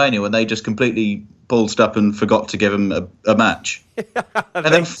WrestleMania when they just completely ballsed up and forgot to give him a match. And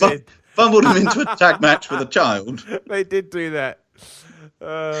then fumbled him into a tag match with a child. They did do that.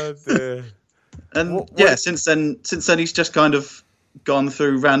 Oh, dear. And since then he's just kind of gone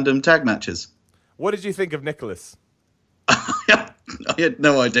through random tag matches. What did you think of Nicholas? I had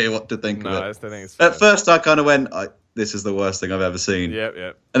no idea what to think of it. That's the thing. At first I kind of went, this is the worst thing I've ever seen.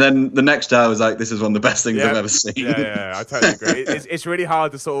 Yep. And then the next day I was like, this is one of the best things I've ever seen. Yeah, I totally agree. It's really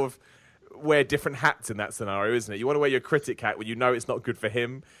hard to sort of wear different hats in that scenario, isn't it? You want to wear your critic hat when you know it's not good for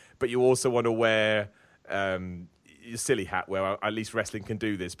him, but you also want to wear your silly hat where at least wrestling can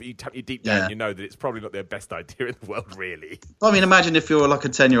do this. But you deep down, you know that it's probably not the best idea in the world, really. I mean, imagine if you're like a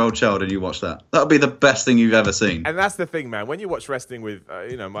 10-year-old child and you watch that. That would be the best thing you've ever seen. And that's the thing, man. When you watch wrestling with,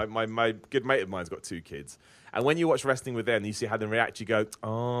 my good mate of mine's got 2 kids. And when you watch wrestling with them, you see how they react. You go,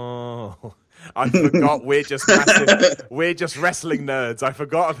 "Oh, I forgot we're just wrestling nerds. I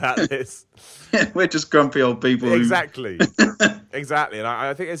forgot about this. We're just grumpy old people." Exactly, exactly. And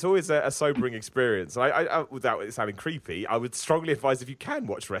I think it's always a sobering experience. I, without it sounding creepy, I would strongly advise if you can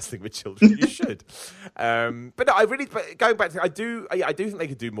watch wrestling with children, you should. But no, going back to, I do think they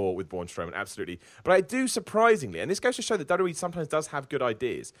could do more with Braun Strowman, absolutely. But I do surprisingly, and this goes to show that WWE sometimes does have good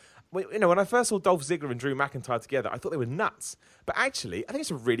ideas. When I first saw Dolph Ziggler and Drew McIntyre together, I thought they were nuts. But actually, I think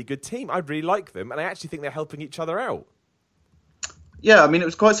it's a really good team. I really like them, and I actually think they're helping each other out. Yeah, I mean, it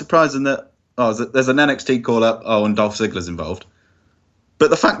was quite surprising that there's an NXT call-up, and Dolph Ziggler's involved. But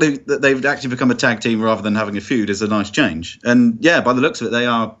the fact that they've actually become a tag team rather than having a feud is a nice change. And yeah, by the looks of it, they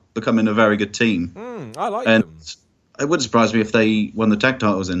are becoming a very good team. I like them. It wouldn't surprise me if they won the tag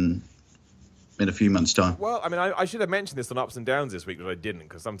titles in a few months' time. Well, I mean, I should have mentioned this on Ups and Downs this week, but I didn't,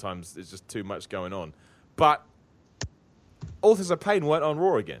 because sometimes there's just too much going on. But Authors of Pain weren't on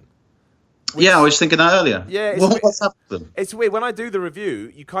Raw again. Yeah, I was thinking that earlier. Yeah, what's happened? It's weird. When I do the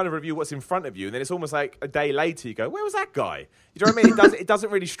review, you kind of review what's in front of you, and then it's almost like a day later you go, where was that guy? You know what I mean? It doesn't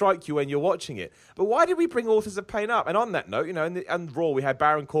really strike you when you're watching it. But why did we bring Authors of Pain up? And on that note, in Raw we had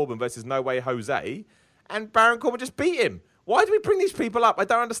Baron Corbin versus No Way Jose, and Baron Corbin just beat him. Why do we bring these people up? I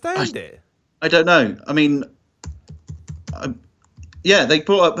don't understand it. I don't know. I mean, they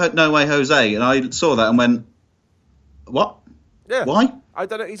brought up No Way Jose, and I saw that and went, what? Yeah. Why? I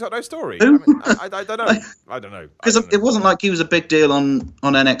don't know. He's got no story. Who? I don't know. I don't know. Because it wasn't like he was a big deal on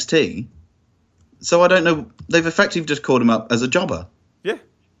NXT. So I don't know. They've effectively just called him up as a jobber. Yeah.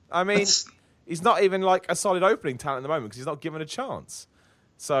 I mean, he's not even like a solid opening talent at the moment because he's not given a chance.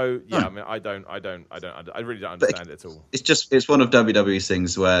 So yeah, I mean, I really don't understand it at all. It's one of WWE's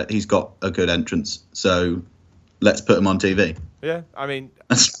things where he's got a good entrance, so let's put him on TV. Yeah, I mean,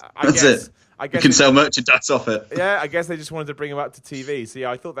 that's it. I guess you can sell merchandise off it. Yeah, I guess they just wanted to bring him up to TV. So yeah,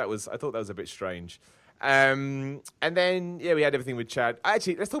 I thought that was a bit strange. And then we had everything with Chad.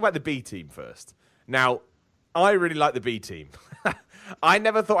 Actually, let's talk about the B team first. Now, I really like the B team. I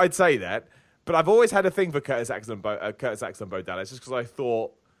never thought I'd say that. But I've always had a thing for Curtis Axel and Bo Dallas, just because I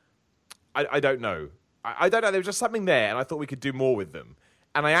thought, I don't know. I don't know. There was just something there, and I thought we could do more with them.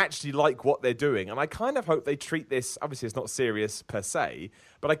 And I actually like what they're doing. And I kind of hope they treat this, obviously it's not serious per se,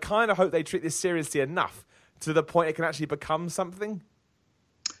 but I kind of hope they treat this seriously enough to the point it can actually become something.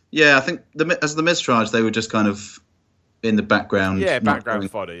 Yeah, I think as the Miz tried, they were just kind of in the background. Yeah, background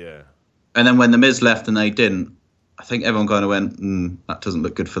fodder, yeah. And then when the Miz left and they didn't, I think everyone kind of went, that doesn't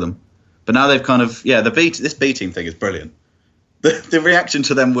look good for them. But now they've kind of, this B team thing is brilliant. The reaction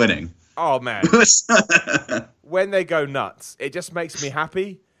to them winning. Oh, man. When they go nuts, it just makes me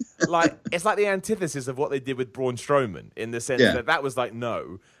happy. It's like the antithesis of what they did with Braun Strowman in the sense that was like,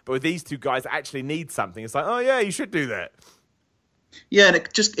 no. But with these two guys that actually need something, it's like, oh, yeah, you should do that. Yeah, and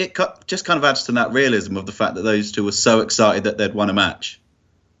it just kind of adds to that realism of the fact that those two were so excited that they'd won a match.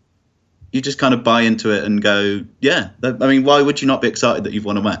 You just kind of buy into it and go, yeah. I mean, why would you not be excited that you've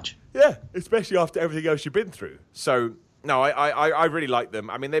won a match? Yeah, especially after everything else you've been through. So, no, I really like them.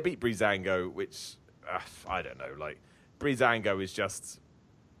 I mean, they beat Breezango, which, I don't know. Breezango is just...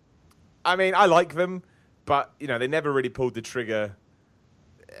 I mean, I like them, but they never really pulled the trigger.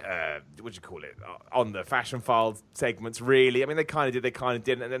 What do you call it? On the Fashion File segments, really. I mean, they kind of did, they kind of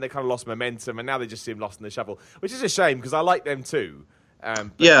didn't, and then they kind of lost momentum, and now they just seem lost in the shuffle, which is a shame because I like them too. I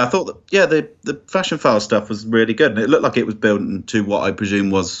thought that. Yeah, the Fashion File stuff was really good, and it looked like it was building to what I presume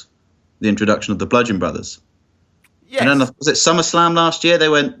was the introduction of the Bludgeon Brothers. Yes. And then was it SummerSlam last year? They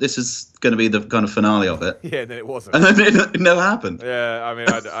went, "This is going to be the kind of finale of it." Yeah, and then it wasn't. And then it never happened. Yeah, I mean,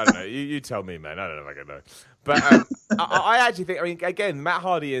 I don't know. You tell me, man. I don't know if I can know. But I actually think, I mean, again, Matt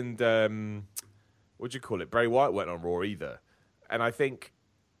Hardy and, what do you call it? Bray Wyatt weren't on Raw either. And I think,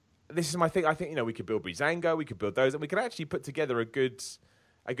 this is my thing. I think, we could build Breezango, we could build those, and we could actually put together a good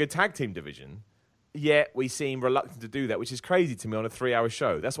tag team division. Yet we seem reluctant to do that, which is crazy to me on a 3-hour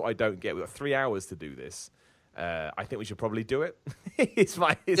show. That's what I don't get. We've got 3 hours to do this. I think we should probably do it. It's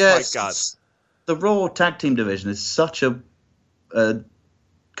my gut. The Raw tag team division is such a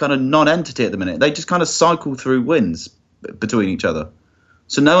kind of non-entity at the minute. They just kind of cycle through wins between each other,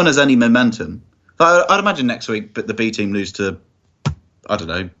 so no one has any momentum. I'd imagine next week, but the B team lose to, I don't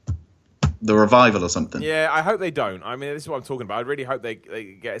know, the Revival or something. Yeah, I hope they don't. I mean, this is what I'm talking about. I really hope they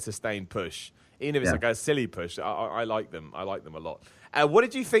get a sustained push, even if it's like a silly push. I like them. I like them a lot. What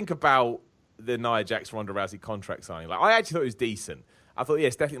did you think about the Nia Jax Ronda Rousey contract signing? Like, I actually thought it was decent. I thought,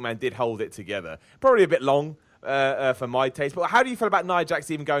 yes, Stephanie McMahon did hold it together. Probably a bit long for my taste. But how do you feel about Nia Jax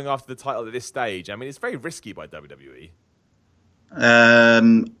even going after the title at this stage? I mean, it's very risky by WWE.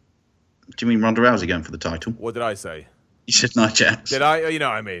 Do you mean Ronda Rousey going for the title? What did I say? You said Nia Jax. Did I? You know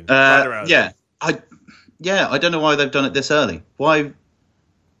what I mean. Ronda Rousey. Yeah. I don't know why they've done it this early. Why?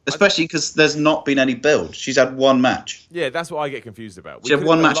 Especially because there's not been any build. She's had one match. Yeah, that's what I get confused about. She had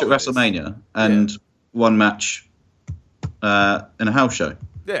one match at WrestleMania and one match in a house show.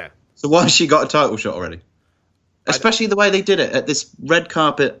 Yeah. So why has she got a title shot already? Especially the way they did it at this red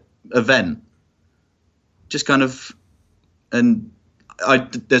carpet event. Just kind of, and I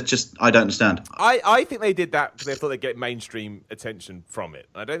don't understand. I think they did that because they thought they'd get mainstream attention from it.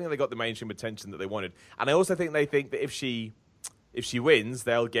 I don't think they got the mainstream attention that they wanted. And I also think they think that if she wins,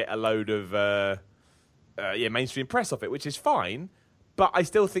 they'll get a load of mainstream press off it, which is fine. But I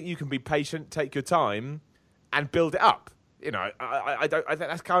still think you can be patient, take your time, and build it up. I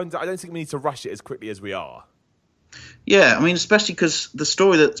don't think we need to rush it as quickly as we are. Yeah, I mean, especially because the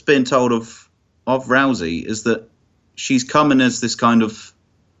story that's being told of Rousey is that she's coming as this kind of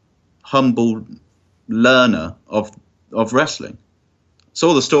humble learner of wrestling. So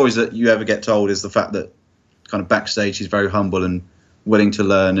all the stories that you ever get told is the fact that kind of backstage she's very humble and willing to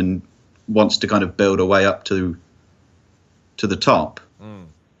learn and wants to kind of build her way up to the top.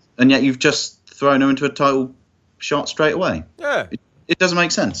 And yet you've just thrown her into a title shot straight away. Yeah. It doesn't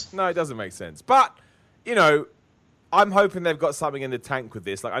make sense. No, it doesn't make sense. But, I'm hoping they've got something in the tank with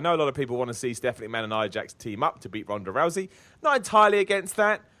this. Like, I know a lot of people want to see Stephanie McMahon and Nia Jax team up to beat Ronda Rousey. Not entirely against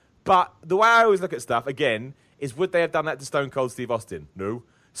that, but the way I always look at stuff, again, is would they have done that to Stone Cold Steve Austin? No.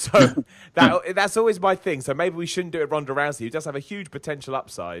 So that's always my thing. So maybe we shouldn't do it with Ronda Rousey, who does have a huge potential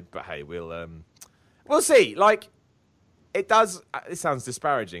upside. But hey, we'll see. Like, it does. It sounds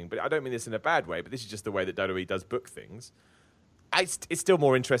disparaging, but I don't mean this in a bad way. But this is just the way that WWE does book things. It's still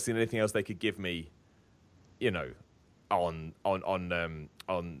more interesting than anything else they could give me. On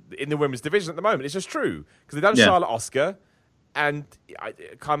in the women's division at the moment. It's just true because they've done Charlotte Asuka, and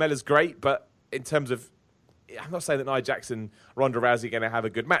Carmella's great, but in terms of, I'm not saying that Nia Jax and Ronda Rousey are going to have a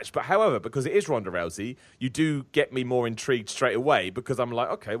good match, but however, because it is Ronda Rousey, you do get me more intrigued straight away because I'm like,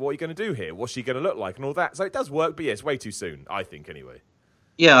 okay, what are you going to do here? What's she going to look like and all that? So it does work, but it's way too soon, I think, anyway.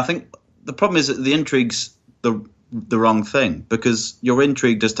 Yeah, I think the problem is that the intrigue's the wrong thing because you're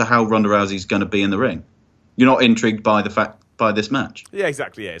intrigued as to how Ronda Rousey's going to be in the ring. You're not intrigued by this match. Yeah,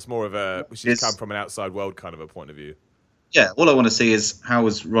 exactly. Yeah, it's more of she's come from an outside world kind of a point of view. Yeah, all I want to see is how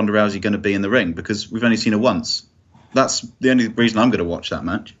is Ronda Rousey going to be in the ring because we've only seen her once. That's the only reason I'm going to watch that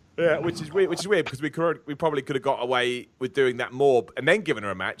match. Yeah, which is weird because we probably could have got away with doing that more and then giving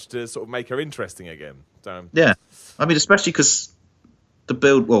her a match to sort of make her interesting again. So yeah, I mean, especially because the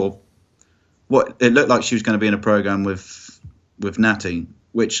build, what it looked like she was going to be in a program with Natty,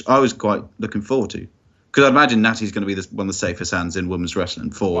 which I was quite looking forward to. Because I imagine Natty's going to be one of the safest hands in women's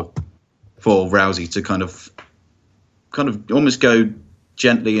wrestling for Rousey to kind of almost go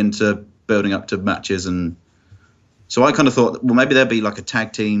gently into building up to matches. And so I kind of thought, well, maybe there'll be like a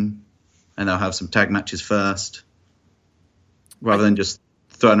tag team and they'll have some tag matches first rather than just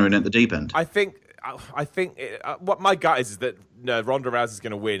throwing her in at the deep end. I think what my gut is that Ronda Rousey's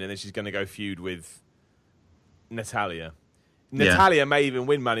going to win and then she's going to go feud with Natalya. Natalya may even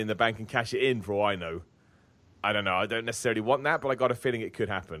win Money in the Bank and cash it in for all I know. I don't know. I don't necessarily want that, but I got a feeling it could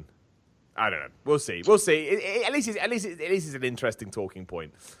happen. I don't know. We'll see. At least it's an interesting talking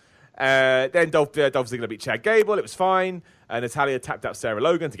point. Then Dolph Ziggler beat Chad Gable. It was fine. Natalia tapped out Sarah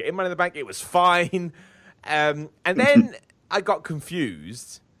Logan to get in Money in the Bank. It was fine. And then I got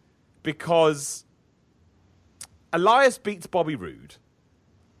confused because Elias beats Bobby Roode,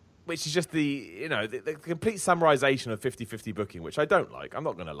 which is just the complete summarization of 50-50 booking, which I don't like. I'm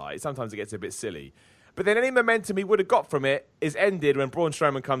not going to lie. Sometimes it gets a bit silly. But then any momentum he would have got from it is ended when Braun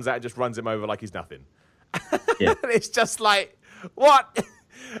Strowman comes out and just runs him over like he's nothing. Yeah. It's just like, what?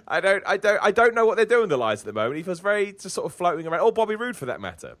 I don't know what they're doing with Elias at the moment. He feels very just sort of floating around. Or Bobby Roode for that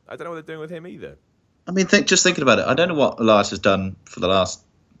matter. I don't know what they're doing with him either. I mean, just thinking about it, I don't know what Elias has done for the last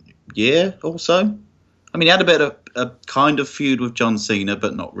year or so. I mean, he had a bit of a kind of feud with John Cena,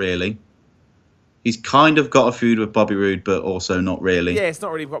 but not really. He's kind of got a feud with Bobby Roode, but also not really. Yeah, it's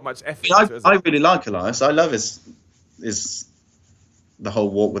not really got much effort. I really like Elias. I love his the whole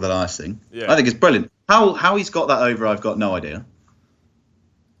walk with Elias thing. Yeah. I think it's brilliant. How he's got that over, I've got no idea.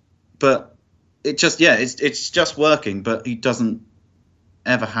 But it just, it's just working. But he doesn't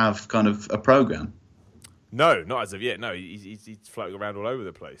ever have kind of a program. No, not as of yet. No, he's floating around all over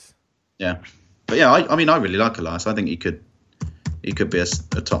the place. Yeah, but yeah, I mean, I really like Elias. I think he could be a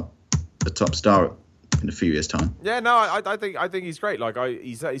top star in a few years' time. Yeah, no, I think he's great. Like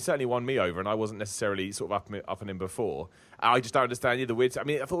he certainly won me over, and I wasn't necessarily sort of up on him before. I just don't understand the weird. I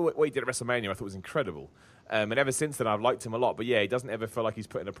mean, I thought what he did at WrestleMania, I thought was incredible, and ever since then I've liked him a lot. But yeah, he doesn't ever feel like he's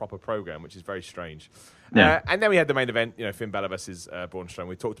put in a proper program, which is very strange. Yeah. And then we had the main event, Finn Balor versus Braun Strowman.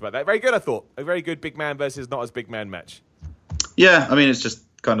 We talked about that. Very good, I thought. A very good big man versus not as big man match. Yeah, I mean, it's just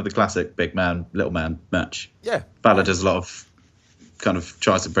kind of the classic big man, little man match. Yeah. Balor does a lot of kind of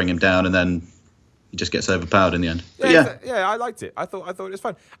tries to bring him down, and then he just gets overpowered in the end. Yeah, I liked it. I thought it was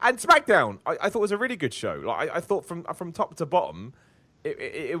fun. And SmackDown, I thought was a really good show. Like I thought from top to bottom,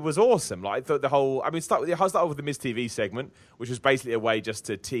 it was awesome. Like I thought I'll start off with the Miz TV segment, which was basically a way just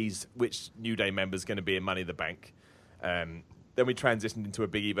to tease which New Day member's going to be in Money in the Bank. Then we transitioned into a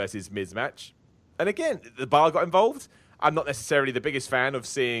Big E versus Miz match, and again the bar got involved. I'm not necessarily the biggest fan of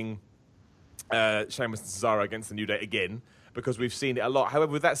seeing Sheamus and Cesaro against the New Day again, because we've seen it a lot.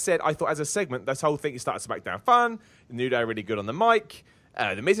 However, with that said, I thought as a segment, this whole thing started SmackDown fun. The New Day are really good on the mic.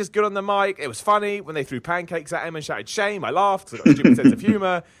 The Miz is good on the mic. It was funny when they threw pancakes at him and shouted shame. I laughed. I got a stupid sense of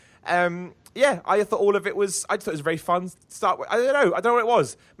humour. I thought all of it was. I just thought it was a very fun start. I don't know what it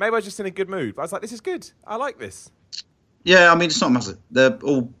was. Maybe I was just in a good mood. But I was like, this is good. I like this. Yeah, I mean, it's not massive. They're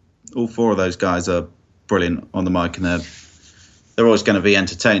all four of those guys are brilliant on the mic, and they're always going to be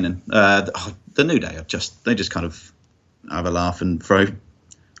entertaining. The New Day are they just kind of have a laugh and throw.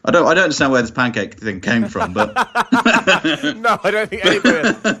 I don't understand where this pancake thing came from, but no, I don't think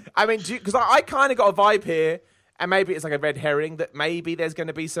anybody. I mean, because I kind of got a vibe here, and maybe it's like a red herring that maybe there's going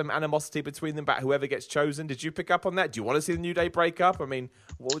to be some animosity between them about whoever gets chosen. Did you pick up on that? Do you want to see the New Day break up? I mean,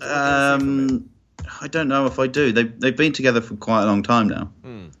 what would you want to see from it? I don't know if I do. They've been together for quite a long time now,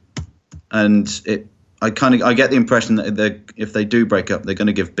 and I get the impression that if they do break up, they're going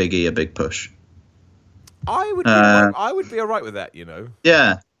to give Big E a big push. I would be all right with that,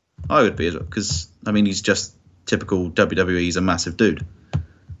 Yeah, I would be as well, because I mean he's just typical WWE. He's a massive dude,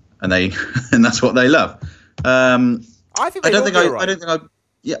 and that's what they love. I don't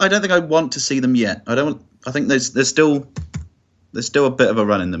think I want to see them yet. I think there's still a bit of a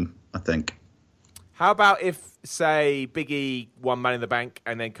run in them, I think. How about if, say, Big E won Money in the Bank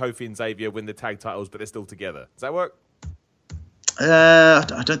and then Kofi and Xavier win the tag titles, but they're still together? Does that work?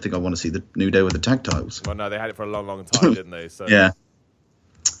 I don't think I want to see the New Day with the tag titles. Well, no, they had it for a long, long time, didn't they? So yeah,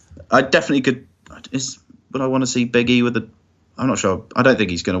 I definitely could. Would I want to see Big E with the? I'm not sure. I don't think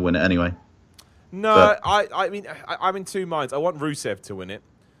he's going to win it anyway. No, but I mean, I'm in two minds. I want Rusev to win it.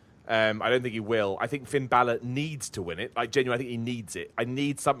 I don't think he will. I think Finn Balor needs to win it. Like, genuinely, I think he needs it. I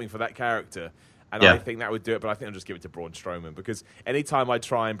need something for that character. And I think that would do it, but I think I'll just give it to Braun Strowman, because anytime I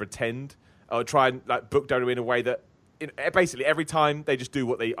try and pretend or try and book WWE in a way that basically every time they just do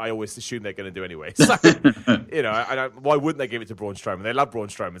what I always assume they're going to do anyway. So, why wouldn't they give it to Braun Strowman? They love Braun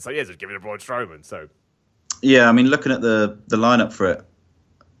Strowman, so just give it to Braun Strowman. So yeah, I mean, looking at the lineup for it,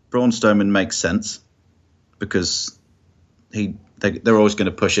 Braun Strowman makes sense because they're always going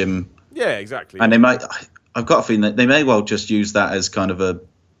to push him. Yeah, exactly. And I've got a feeling that they may well just use that as kind of a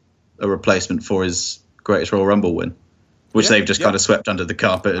replacement for his Greatest Royal Rumble win, which they've just kind of swept under the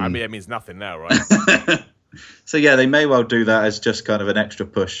carpet. I mean, it means nothing now, right? So yeah, they may well do that as just kind of an extra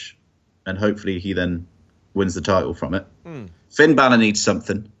push, and hopefully he then wins the title from it. Finn Balor needs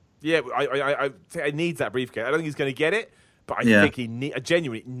something. Yeah, I think he needs that briefcase. I don't think he's going to get it, but I think he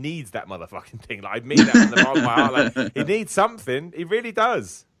genuinely needs that motherfucking thing. Like, I mean that from the bottom of my heart. Like, he needs something. He really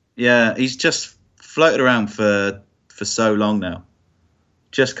does. Yeah, he's just floated around for so long now.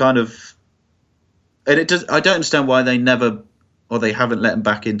 Just kind of, and it does. I don't understand why they haven't let him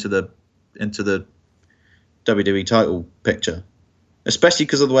back into the WWE title picture, especially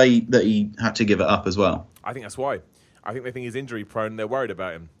because of the way that he had to give it up as well. I think that's why. I think they think he's injury prone and they're worried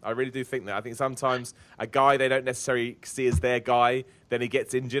about him. I really do think that. I think sometimes a guy they don't necessarily see as their guy, then he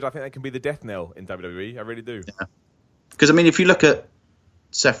gets injured. I think that can be the death knell in WWE. I really do. Because, I mean, if you look at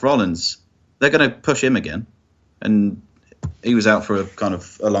Seth Rollins, they're going to push him again. And he was out for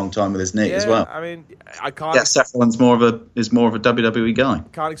a long time with his knee as well. I mean, I can't... Yeah, Seth Rollins is more of a WWE guy.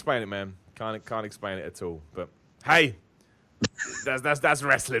 Can't explain it, man. Can't explain it at all. But, hey, that's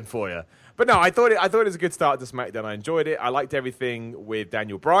wrestling for you. But no, I thought it was a good start to SmackDown. I enjoyed it. I liked everything with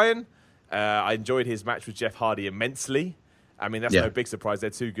Daniel Bryan. I enjoyed his match with Jeff Hardy immensely. I mean, that's no big surprise. They're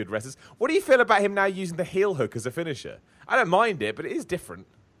two good wrestlers. What do you feel about him now using the heel hook as a finisher? I don't mind it, but it is different.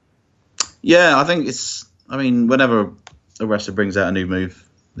 Yeah, I think whenever a wrestler brings out a new move,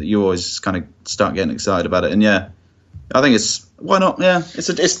 you always kind of start getting excited about it. And yeah, I think why not? Yeah,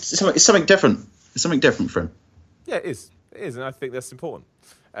 it's something different. It's something different for him. Yeah, it is. It is, and I think that's important.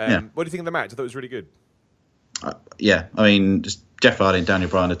 What do you think of the match? I thought it was really good. Yeah, I mean, just Jeff Hardy and Daniel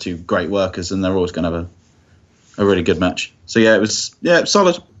Bryan are two great workers, and they're always going to have a really good match. So yeah, it was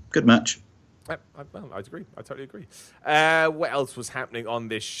solid, good match. I agree. I totally agree. What else was happening on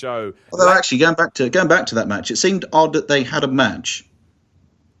this show? Although actually, going back to that match, it seemed odd that they had a match,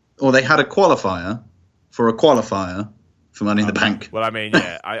 or they had a qualifier for Money in the Bank. Well, I mean,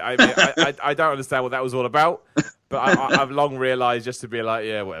 yeah, I don't understand what that was all about. But I've long realised just to be like,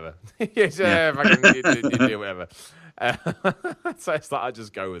 yeah, whatever. Whatever. So it's like, I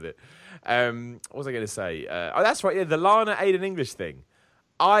just go with it. What was I going to say? That's right. Yeah, the Lana Aiden English thing.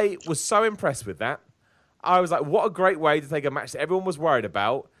 I was so impressed with that. I was like, what a great way to take a match that everyone was worried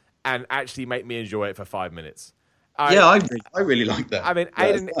about and actually make me enjoy it for 5 minutes. I really like that. I mean,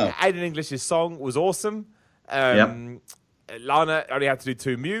 Aiden English's song was awesome. Lana only had to do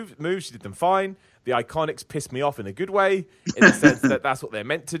 2 moves. She did them fine. The Iconics pissed me off in a good way, in the sense that that's what they're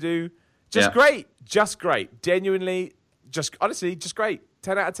meant to do. Just great. Genuinely, honestly, just great.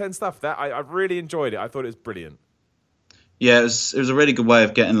 10 out of 10 stuff. That I really enjoyed it. I thought it was brilliant. Yeah, it was a really good way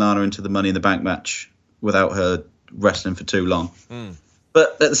of getting Lana into the Money in the Bank match without her wrestling for too long.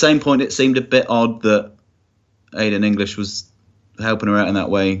 But at the same point, it seemed a bit odd that Aiden English was helping her out in that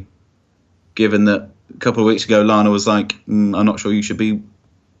way, given that a couple of weeks ago, Lana was like, I'm not sure you should be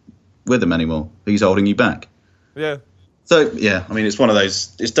with him anymore. He's holding you back. Yeah. So, yeah, I mean, it's one of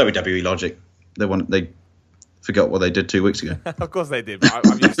those, it's WWE logic. They forgot what they did 2 weeks ago. Of course they did, but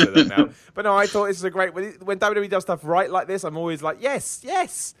I'm used to that now. But no, I thought this was a great, when WWE does stuff right like this, I'm always like,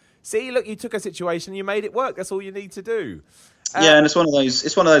 yes. See, look, you took a situation, you made it work. That's all you need to do. Yeah, and it's one of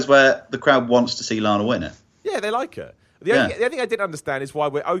those where the crowd wants to see Lana win it. Yeah, they like her. The only thing I didn't understand is why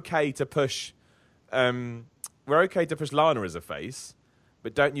we're okay to push Lana as a face,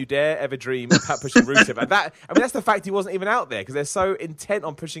 but don't you dare ever dream about pushing Rusev. And that's the fact he wasn't even out there, because they're so intent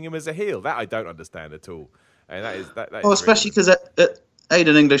on pushing him as a heel. That I don't understand at all. And that is especially because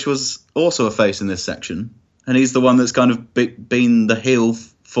Aiden English was also a face in this section, and he's the one that's kind of been the heel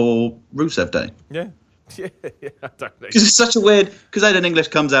for Rusev Day. Yeah, I don't know. Because it's such a weird... Because Aiden English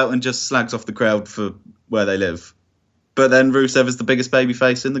comes out and just slags off the crowd for where they live. But then Rusev is the biggest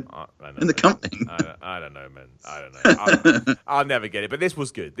babyface in the company. I don't know, man. I don't know. I'll never get it. But this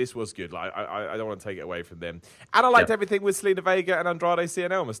was good. Like, I don't want to take it away from them. And I liked everything with Selena Vega and Andrade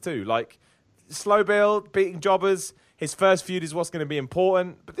Cien Almas too. Like, slow build, beating jobbers. His first feud is what's going to be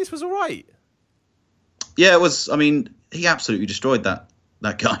important. But this was all right. Yeah, it was. I mean, he absolutely destroyed that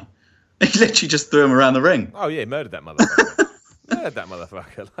guy. He literally just threw him around the ring. Oh, yeah, murdered that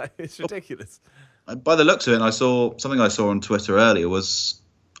motherfucker. Like, it's ridiculous. By the looks of it, something I saw on Twitter earlier was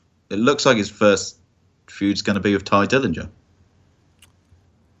it looks like his first feud's going to be with Ty Dillinger.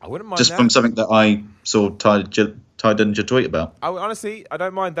 I wouldn't mind just from something that I saw Ty Dillinger tweet about. Honestly, I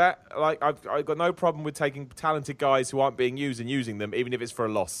don't mind that. Like, I've got no problem with taking talented guys who aren't being used and using them, even if it's for a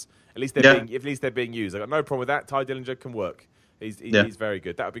loss. At least they're being used. I've got no problem with that. Ty Dillinger can work. He's very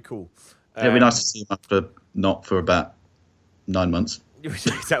good. That would be cool. It'd be nice to see him not for about 9 months.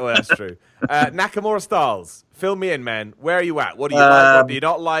 Well, that's true. Nakamura Styles, fill me in, man. Where are you at? What do you like? What do you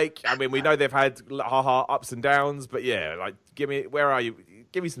not like? I mean, we know they've had ups and downs, but yeah, like, where are you?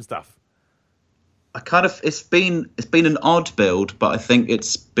 Give me some stuff. It's been an odd build, but I think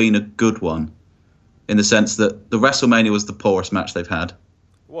it's been a good one, in the sense that the WrestleMania was the poorest match they've had. It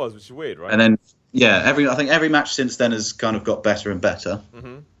was, which is weird, right? And then I think every match since then has kind of got better and better,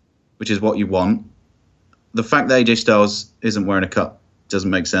 which is what you want. The fact that AJ Styles isn't wearing a cut doesn't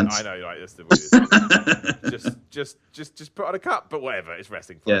make sense. I know, right? That's the weird. just put on a cup, but whatever. It's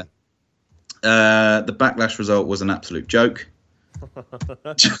wrestling. Fine. Yeah. The Backlash result was an absolute joke.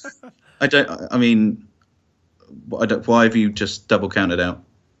 Why have you just double counted out?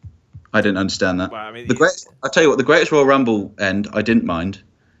 I didn't understand that. Well, I mean, I'll tell you what, the greatest Royal Rumble end, I didn't mind,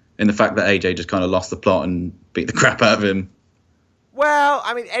 in the fact that AJ just kind of lost the plot and beat the crap out of him. Well,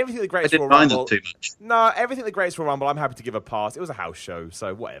 I mean, everything the greatest I Royal didn't mind Rumble. it too much. No, everything the greatest Royal Rumble, I'm happy to give a pass. It was a house show,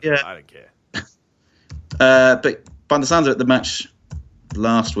 so whatever. Yeah. I don't care. But by the sounds of it, the match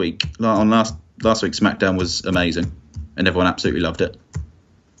last week's SmackDown was amazing, and everyone absolutely loved it.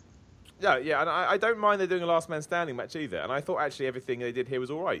 Yeah, and I don't mind they're doing a last man standing match either. And I thought actually everything they did here was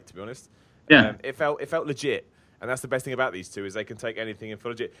all right, to be honest. Yeah. It felt legit, and that's the best thing about these two is they can take anything and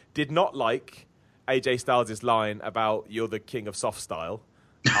feel legit. Did not like AJ Styles' line about "you're the king of soft style"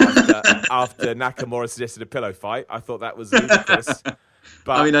 after Nakamura suggested a pillow fight. I thought that was ludicrous.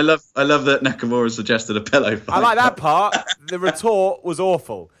 But I mean, I love that Nakamura suggested a pillow fight. I like that part. The retort was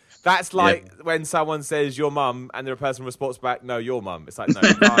awful. That's like when someone says your mum and the person responds back, no, your mum. It's like, no,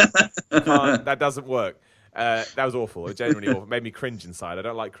 you can't, that doesn't work. That was awful. It genuinely awful. It made me cringe inside. I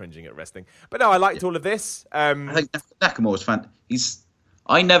don't like cringing at wrestling. But no, I liked all of this. I think Nakamura's fan.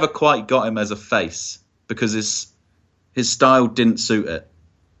 I never quite got him as a face because his style didn't suit it.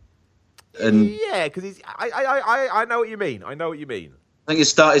 And yeah, because I know what you mean. I know what you mean. I think his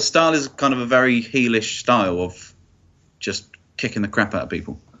style is kind of a very heelish style of just kicking the crap out of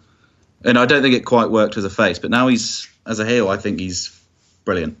people. And I don't think it quite worked as a face, but now as a heel, I think he's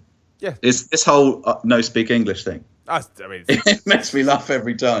brilliant. Yeah. It's this whole no speak English thing. I mean, it makes me laugh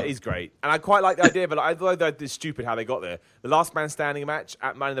every time. He's great. And I quite like the idea, but I thought that it's stupid how they got there. The last man standing match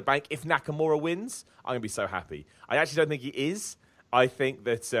at Money in the Bank, if Nakamura wins, I'm going to be so happy. I actually don't think he is. I think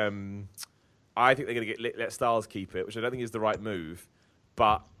that they're going to let Styles keep it, which I don't think is the right move.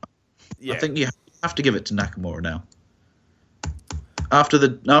 But, yeah. I think you have to give it to Nakamura now. After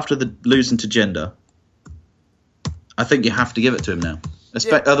the losing to Gender, I think you have to give it to him now.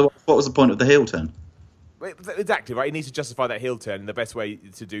 Otherwise, what was the point of the heel turn? Exactly right. He needs to justify that heel turn, and the best way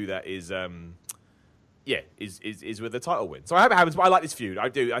to do that is with the title win. So I hope it happens. But I like this feud. I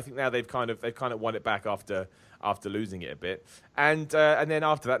do. I think now they've kind of won it back after losing it a bit, and then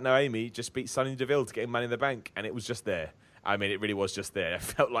after that, Naomi just beat Sonya Deville to get Money in the Bank, and it was just there. I mean, it really was just there. I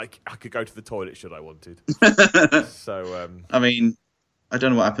felt like I could go to the toilet should I wanted. So I mean, I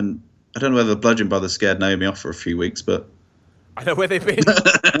don't know what happened. I don't know whether the Bludgeon Brothers scared Naomi off for a few weeks, but I know where they've been.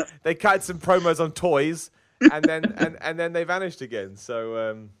 They cut some promos on toys, and then they vanished again.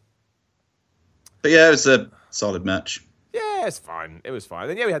 So, but yeah, it was a solid match. Yeah, it's fine. It was fine.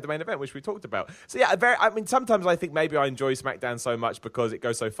 Then we had the main event, which we talked about. So yeah, I mean, sometimes I think maybe I enjoy SmackDown so much because it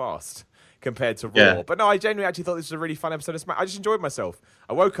goes so fast compared to Raw. Yeah. But no, I genuinely actually thought this was a really fun episode of SmackDown. I just enjoyed myself.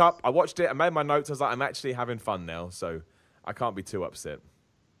 I woke up, I watched it, I made my notes. I was like, I'm actually having fun now, so I can't be too upset.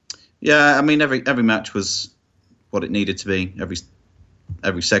 Yeah, I mean, every match was what it needed to be.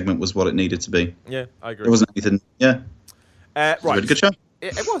 Every segment was what it needed to be. Yeah, I agree. It wasn't anything. Yeah, right. Really good show.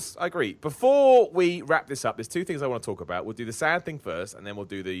 It was. I agree. Before we wrap this up, there's two things I want to talk about. We'll do the sad thing first, and then we'll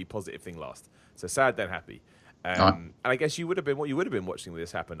do the positive thing last. So sad, then happy. And I guess you would have been watching when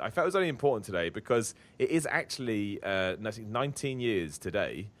this happened. I felt it was only important today because it is actually 19 years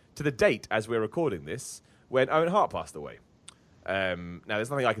today to the date as we're recording this when Owen Hart passed away. Now, there's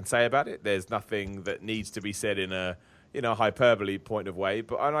nothing I can say about it. There's nothing that needs to be said in a hyperbole point of way.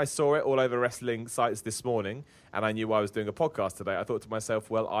 But when I saw it all over wrestling sites this morning, and I knew I was doing a podcast today, I thought to myself,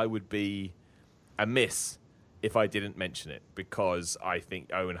 well, I would be amiss if I didn't mention it because I think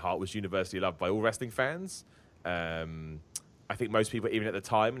Owen Hart was universally loved by all wrestling fans. I think most people, even at the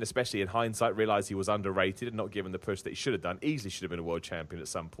time, and especially in hindsight, realised he was underrated and not given the push that he should have done. Easily should have been a world champion at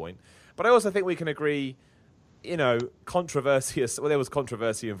some point. But I also think we can agree, controversy. Well, there was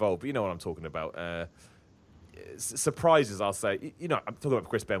controversy involved, but you know what I'm talking about. Surprises, I'll say. I'm talking about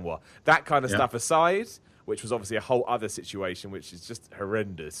Chris Benoit. That kind of stuff aside, which was obviously a whole other situation, which is just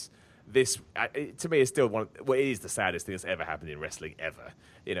horrendous. This, to me, is still it is the saddest thing that's ever happened in wrestling ever.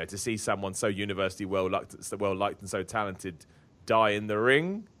 To see someone so universally well liked and so talented die in the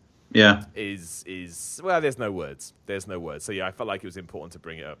ring. Yeah, is well, there's no words. There's no words. So yeah, I felt like it was important to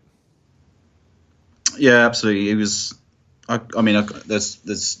bring it up. Yeah, absolutely. It was. I mean,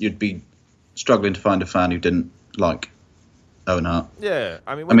 you'd be struggling to find a fan who didn't like Owen Hart. Yeah,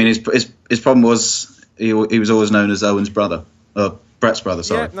 I mean, his problem was he was always known as Owen's brother, Bret's brother.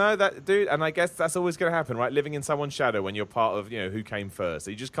 Sorry. Yeah, no, that dude, and I guess that's always going to happen, right? Living in someone's shadow when you're part of, who came first.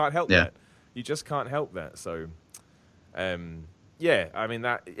 So you just can't help that. You just can't help that. So, Yeah, I mean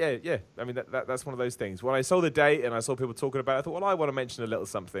that. Yeah. I mean that's one of those things. When I saw the date and I saw people talking about it, I thought, well, I want to mention a little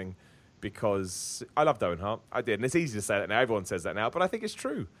something because I loved Owen Hart. I did, and it's easy to say that now. Everyone says that now, but I think it's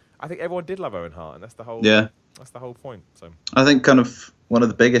true. I think everyone did love Owen Hart, and that's the whole. Yeah. That's the whole point. So I think kind of one of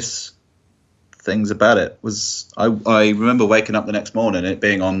the biggest things about it was I remember waking up the next morning and it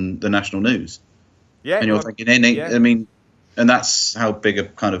being on the national news. Yeah, and you're thinking, I mean, and that's how big a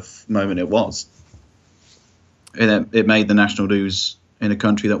kind of moment it was. And it made the national news in a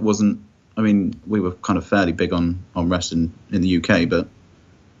country that wasn't. I mean, we were kind of fairly big on wrestling in the UK, but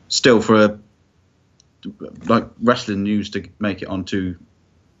still, for wrestling news to make it onto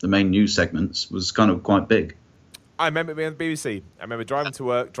the main news segments was kind of quite big. I remember being on the BBC. I remember driving to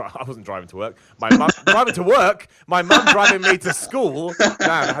work. I wasn't driving to work. My mum driving to work. My mum driving me to school. Man,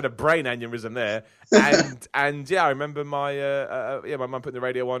 I had a brain aneurysm there. And yeah, I remember my mum putting the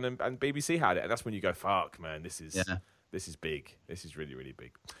radio on and BBC had it. And that's when you go, fuck, man, this is big. This is really, really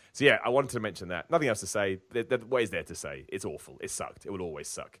big. So yeah, I wanted to mention that. Nothing else to say. What is there to say? It's awful. It sucked. It will always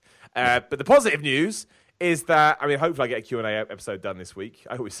suck. But the positive news is that, I mean, hopefully I get a Q&A episode done this week.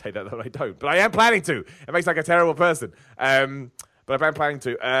 I always say that, though I don't. But I am planning to. It makes like a terrible person. But I am planning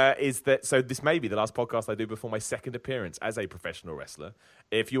to. So this may be the last podcast I do before my second appearance as a professional wrestler.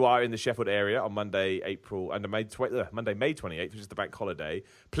 If you are in the Sheffield area on Monday, May 28th, which is the bank holiday,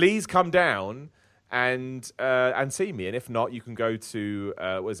 please come down and see me. And if not, you can go to,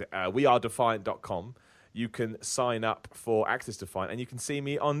 wearedefiant.com. You can sign up for Access Defiant, and you can see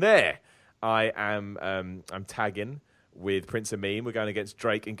me on there. I'm tagging with Prince Amin. We're going against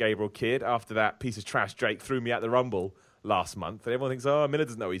Drake and Gabriel Kidd after that piece of trash Drake threw me at the Rumble last month. And everyone thinks, Miller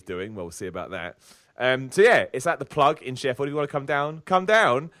doesn't know what he's doing. Well, we'll see about that. So yeah, it's at the Plug in Sheffield. If you want to come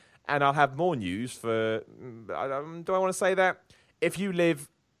down, and I'll have more news for. Do I want to say that? If you live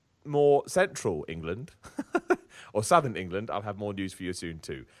more central England or southern England, I'll have more news for you soon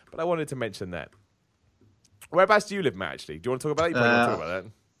too. But I wanted to mention that. Whereabouts do you live, Matt? Actually, do you want to talk about that? You probably want to talk about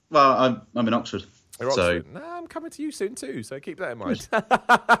that. Well, I'm in Oxford. So no, I'm coming to you soon too. So keep that in mind.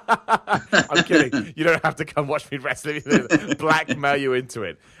 I'm kidding. You don't have to come watch me wrestling. Blackmail you into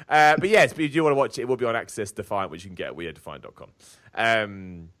it. But yes, but if you want to watch it, it will be on Access Defiant, which you can get at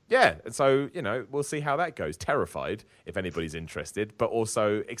wearedefiant.com. Yeah, and so we'll see how that goes. Terrified if anybody's interested, but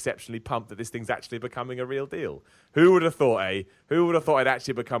also exceptionally pumped that this thing's actually becoming a real deal. Who would have thought? Who would have thought I'd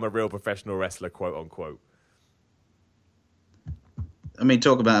actually become a real professional wrestler, quote unquote? I mean,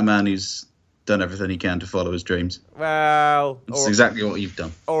 talk about a man who's done everything he can to follow his dreams. Well, it's exactly what you've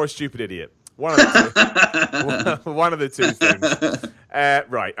done. Or a stupid idiot. One of the two. One of the two things.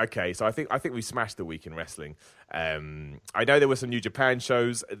 Right. Okay. So I think we smashed the week in wrestling. I know there were some New Japan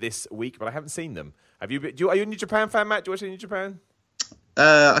shows this week, but I haven't seen them. Are you a New Japan fan, Matt? Do you watch any New Japan?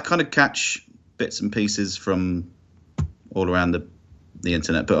 I kind of catch bits and pieces from all around the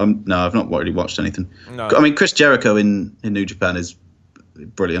internet, but no, I've not really watched anything. No. I mean, Chris Jericho in New Japan is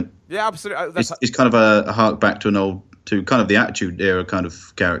brilliant. Yeah, absolutely. He's kind of a hark back to kind of the Attitude Era kind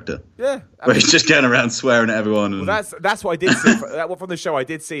of character. Yeah, where he's just going around swearing at everyone. And... Well, that's what I did see. From the show, I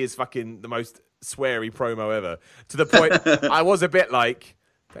did see is fucking the most sweary promo ever. To the point, I was a bit like,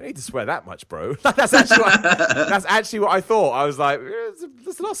 don't need to swear that much, bro. That's actually what I thought. I was like,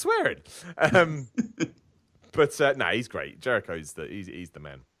 there's a lot of swearing. But no, he's great. Jericho's he's the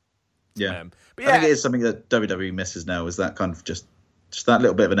man. Yeah, but I think it is something that WWE misses now. Is that kind of just that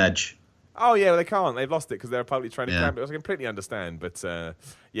little bit of an edge. Oh, yeah, well, they can't. They've lost it because they're a publicly traded company. I completely understand. But,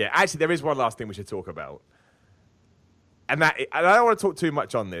 actually, there is one last thing we should talk about. And I don't want to talk too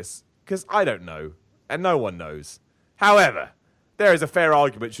much on this because I don't know, and no one knows. However, there is a fair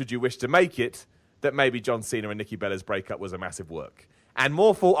argument, should you wish to make it, that maybe John Cena and Nikki Bella's breakup was a massive work. And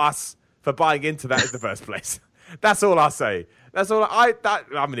more for us for buying into that in the first place. That's all I'll say. That's all.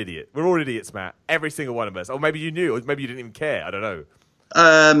 I'm an idiot. We're all idiots, Matt. Every single one of us. Or maybe you knew, or maybe you didn't even care. I don't know.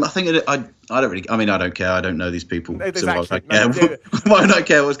 I think I don't really. I mean, I don't care. I don't know these people. Exactly. So why would I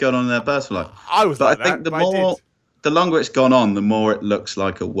care what's going on in their personal life? I was, but I think the longer it's gone on, the more it looks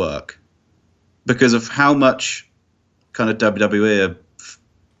like a work, because of how much kind of WWE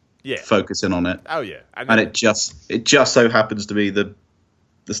are focusing on it. Oh yeah, and it just so happens to be the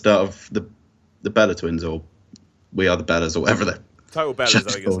start of the Bella Twins, or We Are the Bellas, or whatever they're. Total Bellas,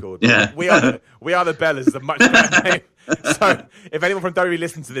 I think it's called. Yeah. We Are the Bellas is a much better name. So, if anyone from WWE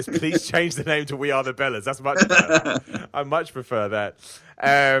listens to this, please change the name to We Are the Bellas. That's much better. I much prefer that.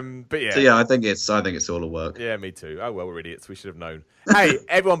 But yeah. So yeah, I think it's all a work. Yeah, me too. Oh well, we're idiots. We should have known. Hey,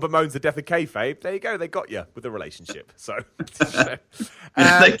 everyone bemoans the death of kayfabe. There you go. They got you with the relationship. So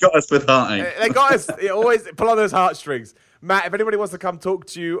they got us with heartache. They got us. Always pull on those heartstrings. Matt, if anybody wants to come talk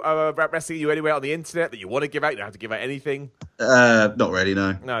to you about wrestling you anywhere on the internet that you want to give out, you don't have to give out anything. Not really,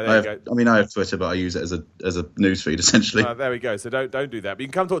 no. No, there you go. I mean, I have Twitter, but I use it as a newsfeed, essentially. There we go. So don't do that. But you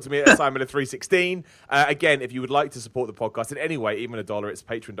can come talk to me at SimonMiller316. Again, if you would like to support the podcast in any way, even $1, it's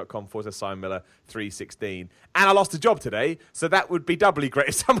patreon.com/SimonMiller316. And I lost a job today, so that would be doubly great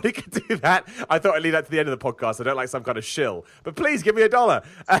if somebody could do that. I thought I'd leave that to the end of the podcast. I don't like some kind of shill. But please give me $1.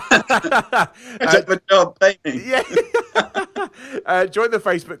 Job, pay me. Yeah. Join the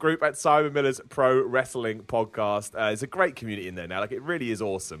Facebook group at Simon Miller's Pro Wrestling Podcast. There's a great community in there now. Like, it really is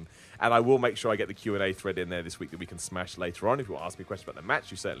awesome. And I will make sure I get the Q&A thread in there this week that we can smash later on. If you want to ask me a question about the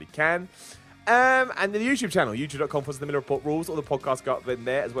match, you certainly can. And the YouTube channel, youtube.com/The Miller Report Rules. All the podcasts go up in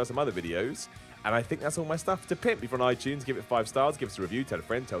there, as well as some other videos. And I think that's all my stuff to pimp. If you're on iTunes, give it 5 stars, give us a review, tell a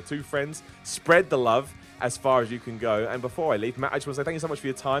friend, tell 2 friends. Spread the love as far as you can go. And before I leave, Matt, I just want to say thank you so much for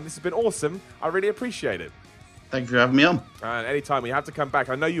your time. This has been awesome. I really appreciate it. Thank you for having me on. And anytime, you have to come back.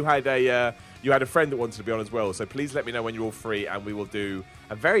 I know you had a friend that wanted to be on as well, so please let me know when you're all free, and we will do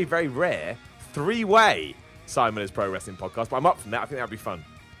a very, very rare 3-way Simon Miller's Pro Wrestling Podcast. But I'm up from that. I think that would be fun.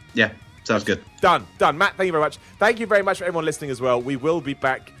 Yeah, sounds good. Done. Matt, thank you very much. Thank you very much for everyone listening as well. We will be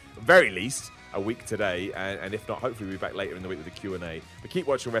back, very least, a week today, and if not, hopefully we'll be back later in the week with the Q&A. But keep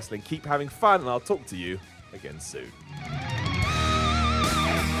watching wrestling, keep having fun, and I'll talk to you again soon.